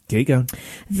 Keep going.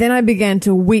 Then I began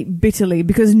to weep bitterly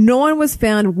because no one was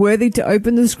found worthy to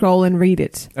open the scroll and read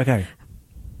it. Okay.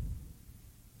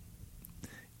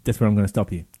 That's where I'm going to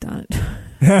stop you. Darn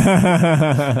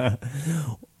it.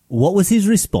 What was his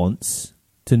response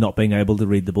to not being able to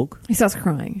read the book? He starts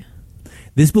crying.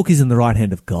 This book is in the right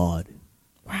hand of God.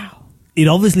 Wow. It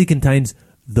obviously contains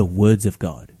the words of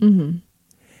God. Mm-hmm.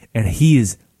 And he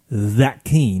is that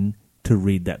keen to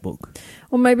read that book.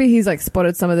 Or maybe he's like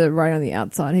spotted some of the writing on the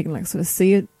outside. He can like sort of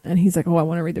see it and he's like, oh, I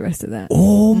want to read the rest of that.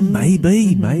 Or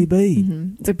maybe.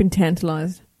 Mm-hmm. It's like been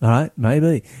tantalized. All right,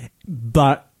 maybe.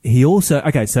 But he also...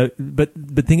 Okay, so... But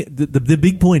the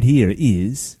big point here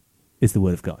is the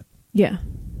word of God. Yeah.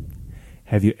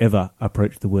 Have you ever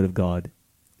approached the word of God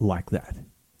like that?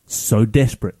 So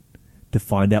desperate to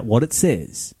find out what it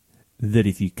says that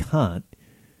if you can't,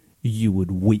 you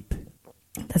would weep.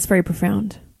 That's very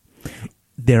profound.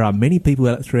 There are many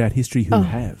people throughout history who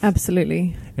have.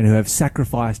 Absolutely. And who have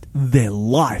sacrificed their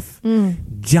life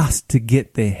just to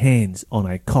get their hands on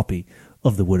a copy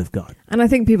of the Word of God. And I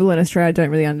think people in Australia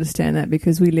don't really understand that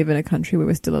because we live in a country where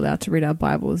we're still allowed to read our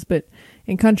Bibles. But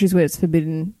in countries where it's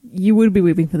forbidden, you would be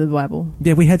weeping for the Bible.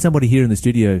 Yeah, we had somebody here in the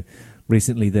studio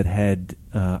recently that had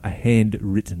a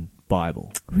handwritten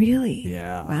Bible. Really?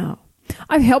 Yeah. Wow.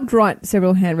 I've helped write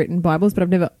several handwritten Bibles, but I've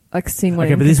never seen one.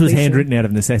 Okay, but this was handwritten out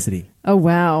of necessity. Oh,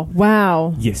 wow.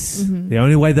 Wow. Yes. Mm-hmm. The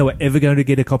only way they were ever going to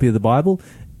get a copy of the Bible,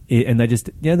 and they just,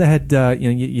 they had,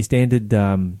 your standard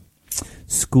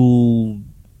school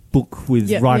book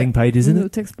with writing pages in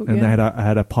it. Textbook, and they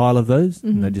had a pile of those,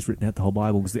 and they'd just written out the whole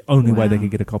Bible. It was the only way they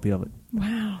could get a copy of it.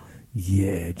 Wow.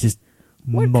 Yeah, just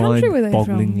what country were they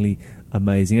mind-bogglingly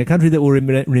amazing. A country that will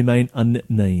remain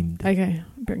unnamed. Okay,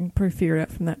 probably figure it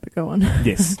out from that, but go on.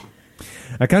 Yes.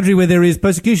 A country where there is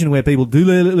persecution, where people do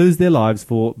lose their lives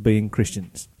for being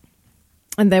Christians.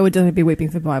 And they would definitely be weeping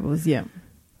for Bibles, yeah.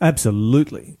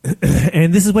 Absolutely.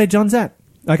 And this is where John's at.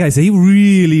 Okay, so he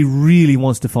really, really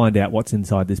wants to find out what's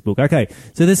inside this book. Okay,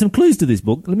 so there's some clues to this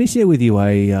book. Let me share with you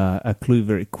a clue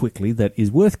very quickly that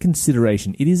is worth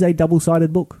consideration. It is a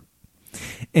double-sided book.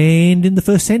 And in the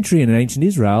first century in ancient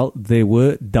Israel, there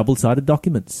were double-sided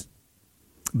documents.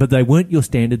 But they weren't your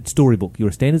standard storybook.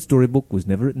 Your standard storybook was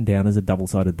never written down as a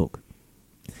double-sided book.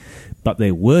 But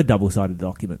there were double-sided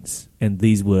documents, and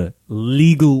these were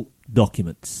legal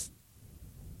documents.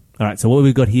 All right, so what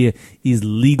we've got here is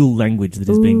legal language that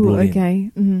is being brought in.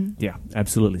 Okay. Mm-hmm. Yeah,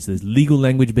 absolutely. So there's legal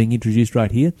language being introduced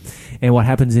right here. And what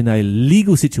happens in a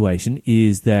legal situation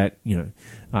is that, you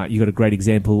got a great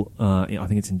example, I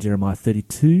think it's in Jeremiah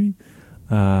 32,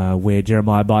 where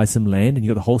Jeremiah buys some land, and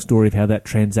you've got the whole story of how that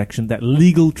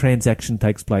legal transaction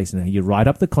takes place. And you write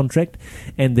up the contract,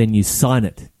 and then you sign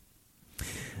it.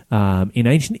 In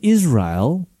ancient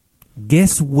Israel,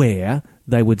 guess where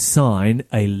they would sign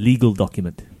a legal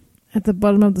document? At the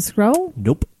bottom of the scroll?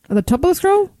 Nope. At the top of the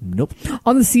scroll? Nope.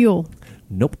 On the seal?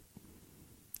 Nope.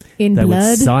 In they blood? They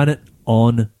would sign it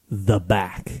on the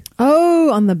back.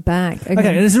 Oh, on the back. Okay,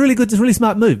 and it's a really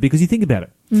smart move because you think about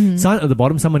it. Mm-hmm. Sign it at the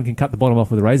bottom, someone can cut the bottom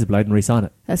off with a razor blade and re-sign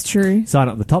it. That's true. Sign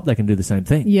it at the top, they can do the same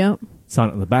thing. Yep. Sign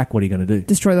it at the back, what are you going to do?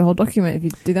 Destroy the whole document if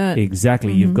you do that.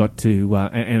 Exactly. Mm-hmm. You've got to,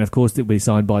 and of course it'll be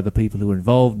signed by the people who are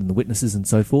involved and the witnesses and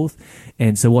so forth.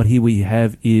 And so what here we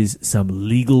have is some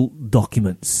legal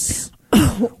documents.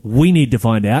 We need to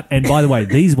find out. And by the way,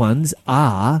 these ones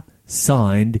are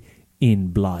signed in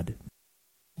blood.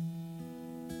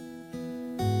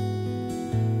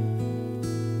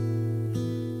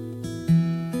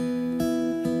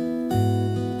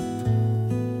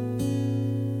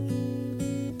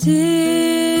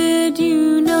 Did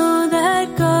you know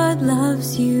that God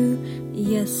loves you?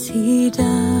 Yes, He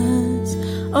does.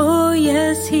 Oh,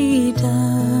 yes, He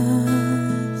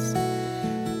does.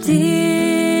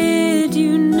 Did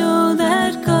you know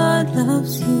that God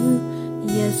loves you?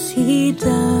 Yes, He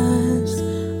does.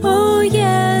 Oh,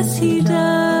 yes, He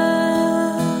does.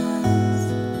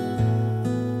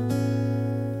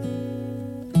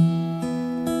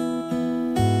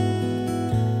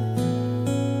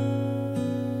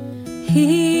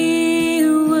 He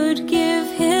would give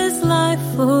His life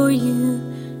for you,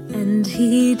 and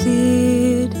He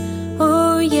did.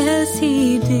 Oh, yes,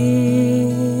 He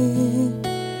did.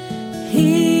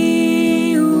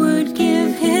 He would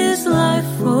give His life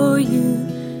for you,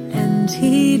 and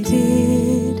He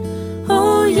did.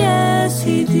 Oh, yes,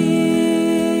 He did.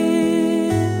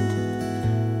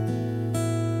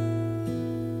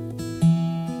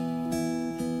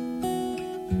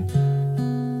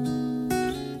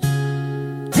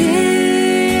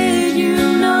 Did you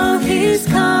know He's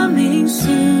coming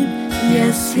soon?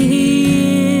 Yes, He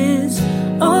is.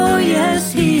 Oh,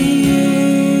 yes, He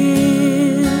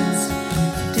is.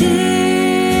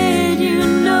 Did you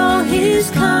know He's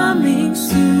coming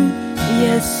soon?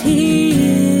 Yes, He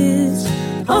is.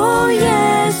 Oh,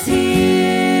 yes, He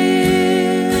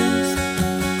is.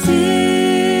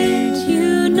 Did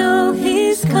you know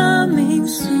He's coming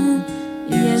soon?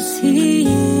 Yes, He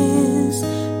is.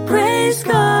 Praise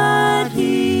God,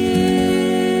 He is.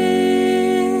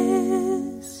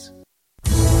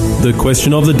 The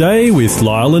question of the day with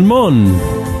Lyle and Mon.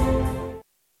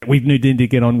 We need to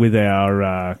get on with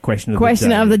our question of the day.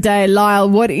 Question of the day, Lyle.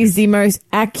 What is the most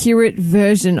accurate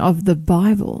version of the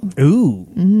Bible?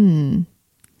 Ooh.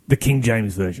 The King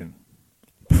James Version.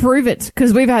 Prove it,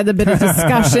 because we've had a bit of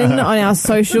discussion on our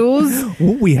socials.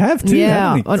 Well, we have too,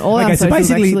 haven't we? On all our so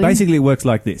socials, basically it works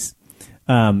like this.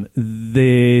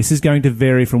 This is going to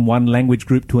vary from one language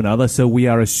group to another, so we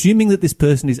are assuming that this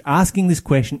person is asking this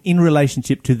question in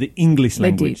relationship to the English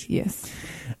language. Yes.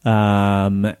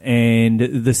 And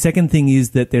the second thing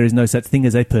is that there is no such thing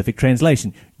as a perfect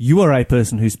translation. You are a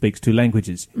person who speaks two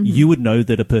languages. Mm-hmm. You would know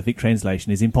that a perfect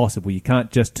translation is impossible. You can't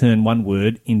just turn one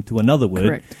word into another word.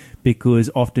 Correct. Because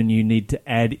often you need to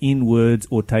add in words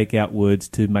or take out words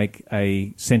to make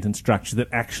a sentence structure that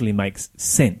actually makes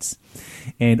sense.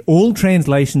 And all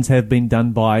translations have been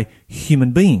done by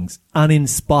human beings,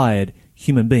 uninspired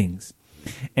human beings.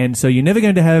 And so you're never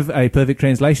going to have a perfect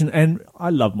translation. And I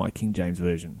love my King James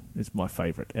Version. It's my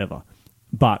favourite ever.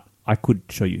 But I could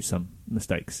show you some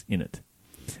mistakes in it.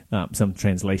 Some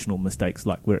translational mistakes,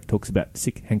 like where it talks about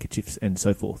sick handkerchiefs and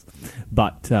so forth.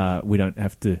 But we don't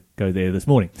have to go there this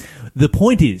morning. The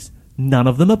point is, none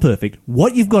of them are perfect.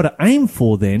 What you've got to aim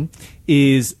for then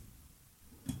is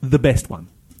the best one.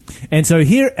 And so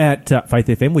here at Faith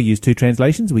FM, we use two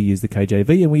translations. We use the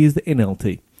KJV and we use the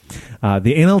NLT.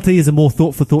 The NLT is a more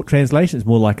thought-for-thought translation. It's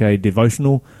more like a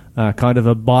devotional kind of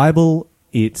a Bible.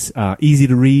 It's easy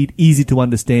to read, easy to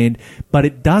understand, but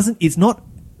it's not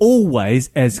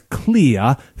always as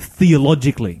clear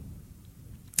theologically.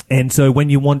 And so when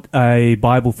you want a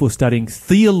Bible for studying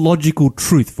theological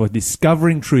truth, for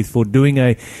discovering truth, for doing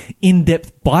a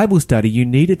in-depth Bible study, you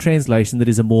need a translation that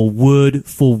is a more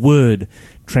word-for-word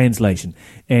translation.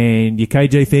 And your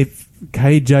KJV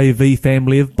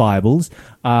family of Bibles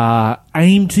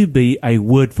aim to be a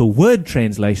word-for-word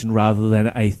translation rather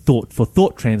than a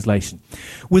thought-for-thought translation.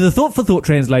 With a thought-for-thought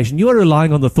translation, you are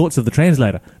relying on the thoughts of the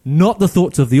translator, not the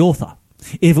thoughts of the author.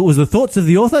 If it was the thoughts of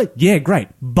the author, yeah, great.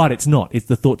 But it's not. It's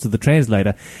the thoughts of the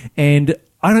translator. And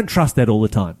I don't trust that all the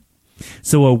time.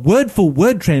 So a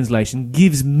word-for-word translation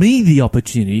gives me the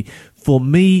opportunity for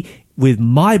me, with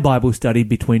my Bible study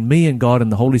between me and God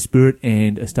and the Holy Spirit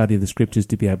and a study of the Scriptures,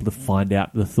 to be able to find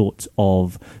out the thoughts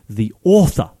of the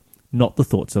author, not the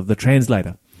thoughts of the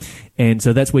translator. And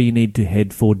so that's where you need to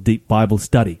head for deep Bible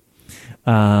study.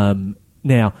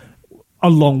 Now,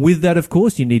 along with that, of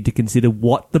course, you need to consider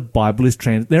what the Bible is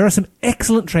There are some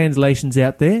excellent translations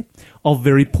out there of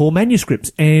very poor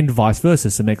manuscripts, and vice versa,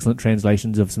 some excellent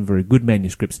translations of some very good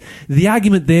manuscripts. The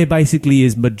argument there basically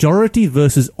is majority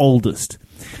versus oldest.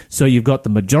 So you've got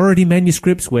the majority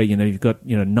manuscripts where, you've got,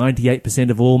 98%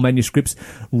 of all manuscripts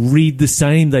read the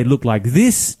same. They look like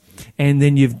this. And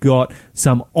then you've got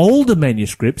some older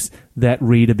manuscripts that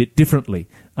read a bit differently.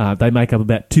 They make up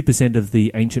about 2% of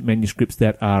the ancient manuscripts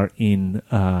that are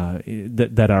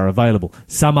that are available.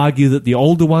 Some argue that the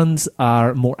older ones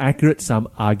are more accurate. Some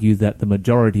argue that the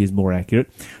majority is more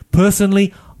accurate.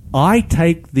 Personally, I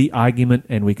take the argument,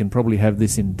 and we can probably have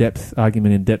this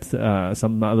argument in depth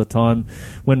some other time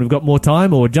when we've got more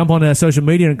time, or jump on our social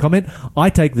media and comment. I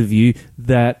take the view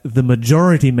that the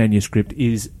majority manuscript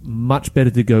is much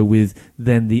better to go with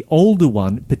than the older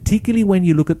one, particularly when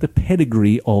you look at the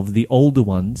pedigree of the older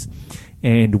ones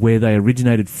and where they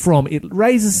originated from. It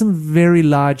raises some very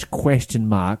large question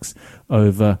marks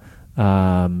over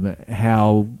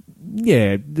how...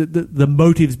 the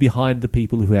motives behind the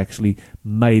people who actually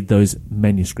made those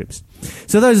manuscripts.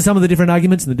 So those are some of the different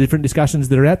arguments and the different discussions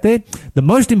that are out there. The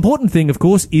most important thing, of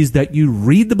course, is that you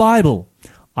read the Bible.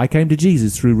 I came to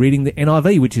Jesus through reading the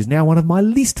NIV, which is now one of my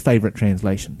least favorite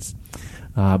translations.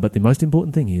 But the most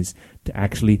important thing is to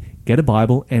actually get a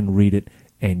Bible and read it,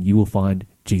 and you will find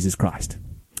Jesus Christ.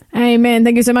 Amen.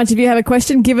 Thank you so much. If you have a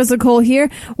question, give us a call here,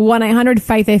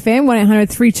 1-800-FAITH-FM,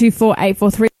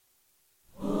 1-800-324-843.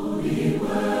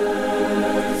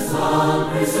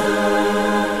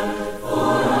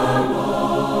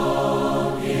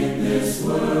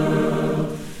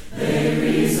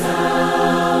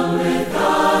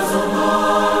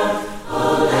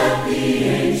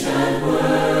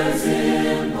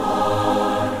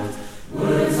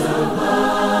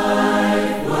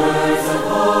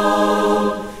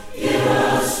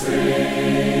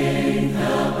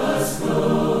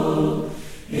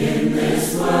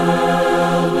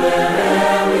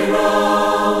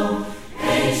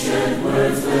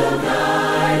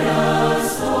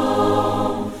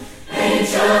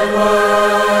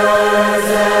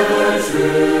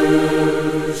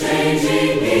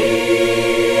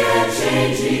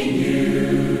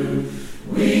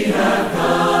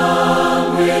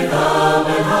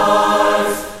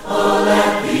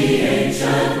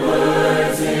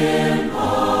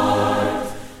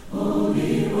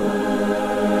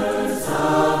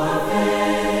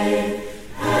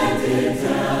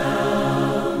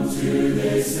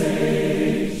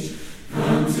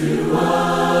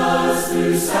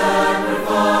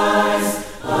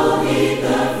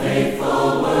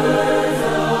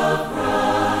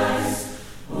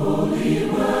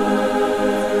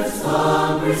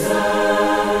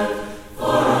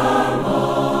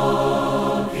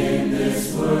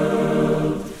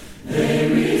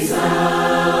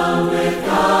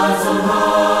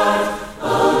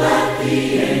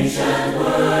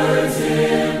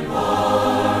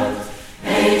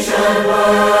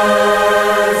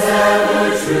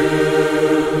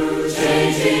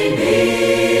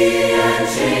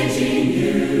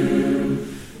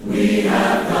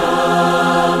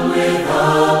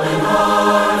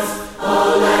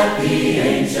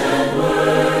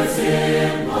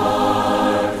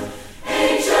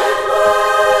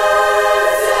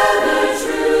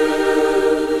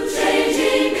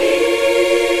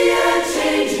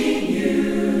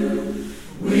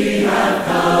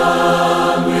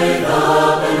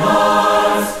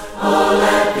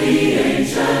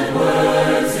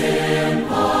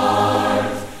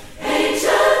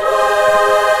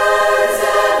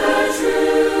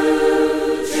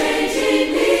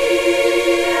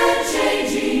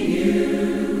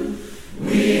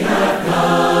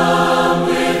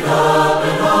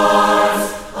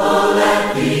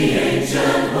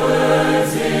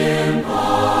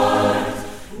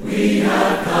 We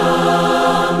have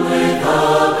come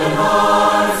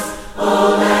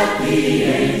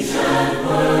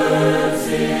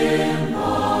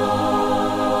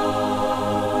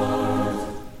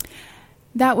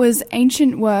That was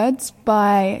Ancient Words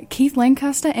by Keith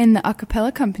Lancaster and the A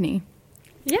Cappella Company.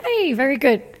 Yay, very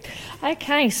good.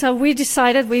 Okay, so we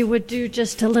decided we would do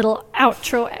just a little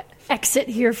outro exit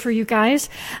here for you guys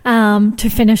to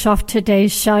finish off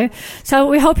today's show. So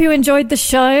we hope you enjoyed the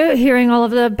show, hearing all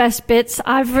of the best bits.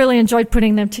 I've really enjoyed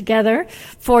putting them together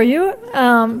for you.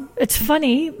 It's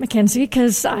funny, Mackenzie,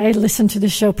 because I listen to the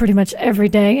show pretty much every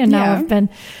day, and now I've been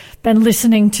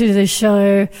listening to the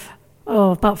show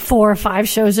about 4 or 5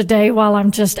 shows a day while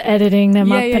I'm just editing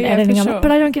them up and editing them up.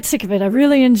 But I don't get sick of it. I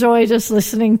really enjoy just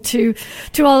listening to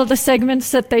all of the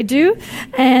segments that they do.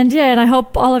 And I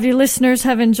hope all of you listeners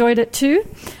have enjoyed it too.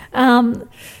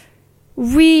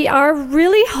 We are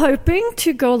really hoping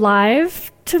to go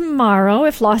live tomorrow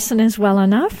if Lawson is well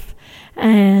enough.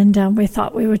 And we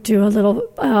thought we would do a little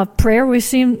prayer. We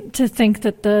seem to think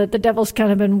that the devil's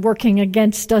kind of been working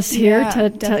against us here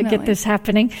to get this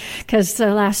happening, because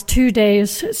the last 2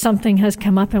 days something has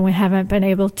come up and we haven't been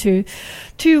able to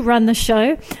run the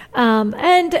show.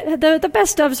 And the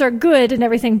best ofs are good and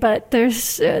everything, but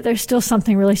there's still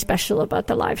something really special about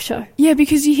the live show. Yeah,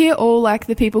 because you hear all like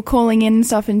the people calling in and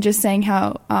stuff and just saying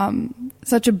how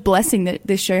such a blessing that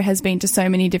this show has been to so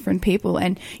many different people,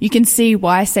 and you can see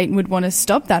why Satan would want to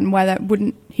stop that and why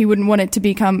he wouldn't want it to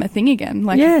become a thing again.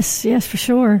 Yes, for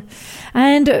sure.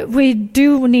 And we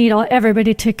do need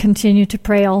everybody to continue to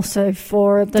pray also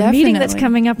for the meeting that's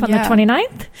coming up on the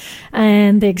 29th.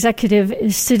 And the executive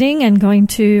is sitting and going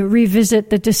to revisit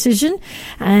the decision,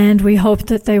 and we hope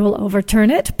that they will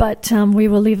overturn it, but we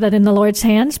will leave that in the Lord's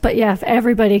hands. But if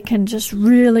everybody can just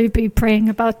really be praying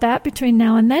about that between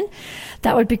now and then,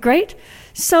 that would be great.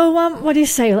 So what do you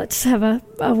say? Let's have a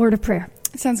word of prayer.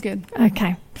 Sounds good.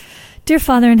 Okay. Dear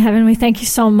Father in heaven, we thank you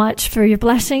so much for your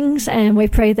blessings, and we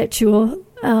pray that you will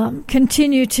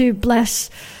continue to bless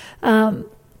the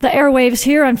airwaves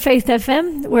here on Faith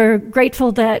FM. We're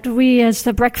grateful that we as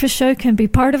the breakfast show can be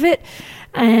part of it,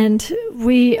 and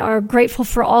we are grateful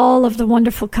for all of the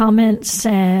wonderful comments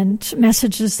and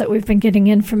messages that we've been getting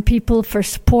in from people for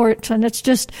support, and it's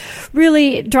just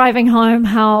really driving home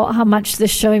how much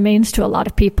this show means to a lot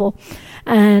of people.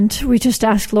 And we just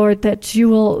ask, Lord, that you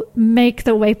will make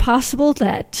the way possible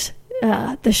that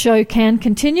the show can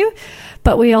continue.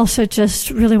 But we also just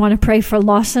really want to pray for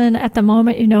Lawson at the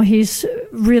moment. You know, he's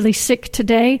really sick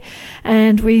today,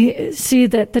 and we see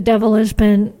that the devil has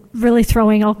been really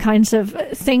throwing all kinds of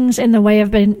things in the way of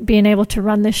being able to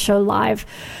run this show live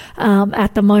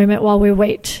at the moment while we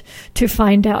wait to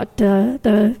find out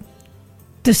the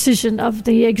decision of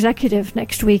the executive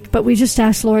next week. But we just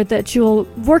ask, Lord, that you'll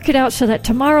work it out so that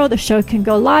tomorrow the show can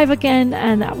go live again,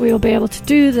 and that we will be able to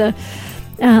do the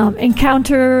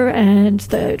encounter and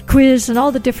the quiz and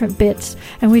all the different bits.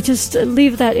 And we just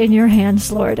leave that in your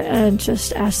hands, Lord, and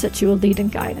just ask that you will lead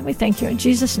and guide. And we thank you in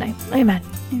Jesus' name. Amen.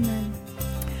 Amen.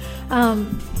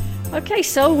 Okay,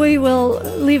 so we will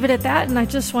leave it at that, and I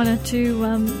just wanted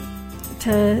to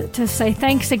say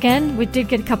thanks again. We did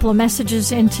get a couple of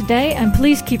messages in today, and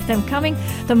please keep them coming.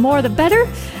 The more the better.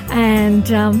 And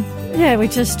we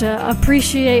just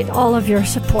appreciate all of your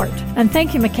support. And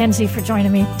thank you, Mackenzie, for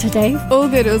joining me today. All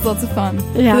good. It was lots of fun.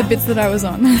 Yeah. For the bits that I was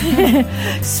on.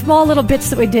 Small little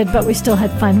bits that we did, but we still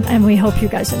had fun, and we hope you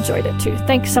guys enjoyed it too.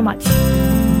 Thanks so much.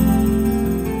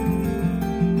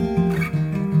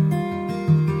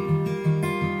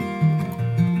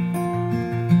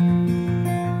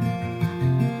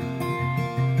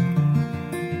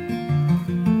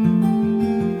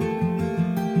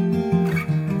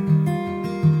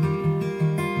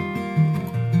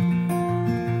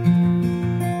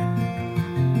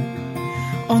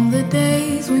 On the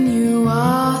days when you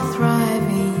are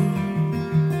thriving,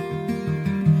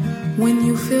 when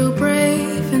you feel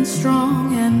brave and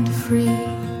strong and free,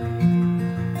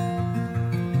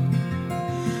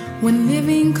 when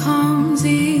living comes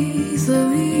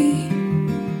easily,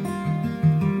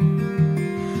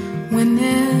 when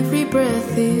every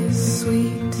breath is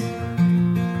sweet,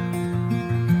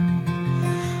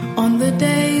 on the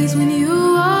days when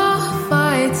you are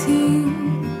fighting,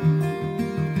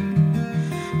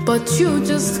 but you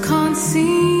just can't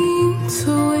seem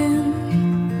to win,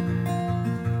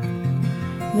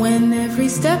 when every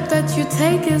step that you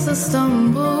take is a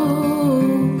stumble,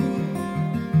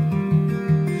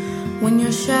 when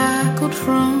you're shackled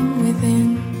from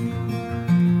within,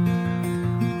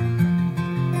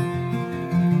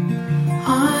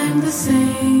 I'm the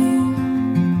same,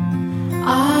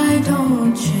 I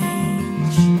don't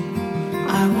change,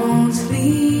 I won't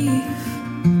leave,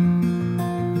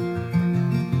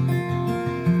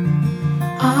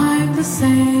 I'm the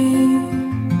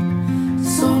same,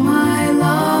 so my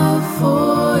love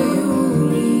for you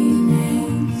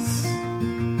remains.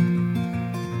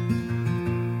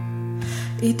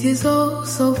 It is all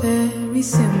so very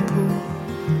simple.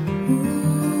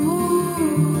 Ooh,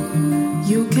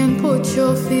 you can put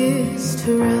your fears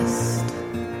to rest.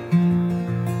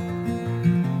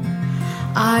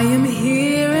 I am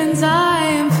here and I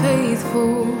am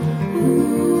faithful.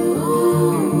 Ooh,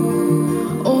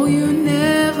 oh, you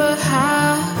never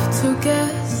have to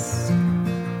guess.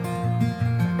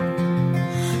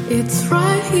 It's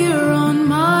right here on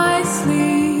my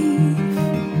sleeve.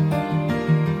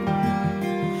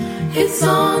 It's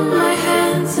on my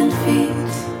hands and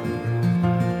feet.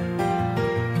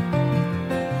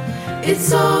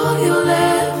 It's all you'll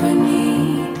ever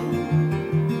need.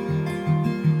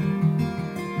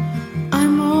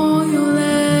 I'm all you'll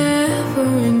ever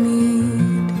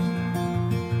need.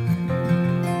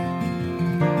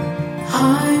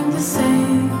 I'm the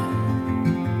same.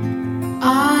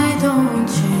 I don't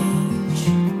change.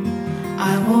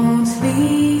 I won't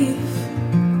leave.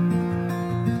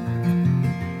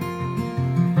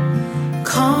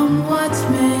 Come what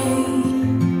may,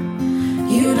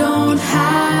 you don't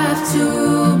have to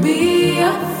be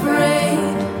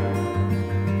afraid.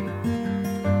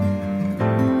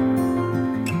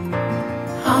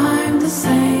 I'm the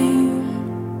same.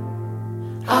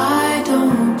 I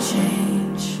don't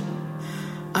change.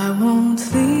 I won't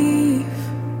leave.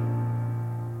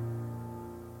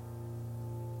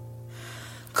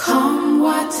 Come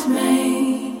what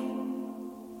may,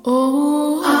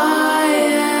 oh, I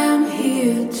am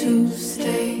here to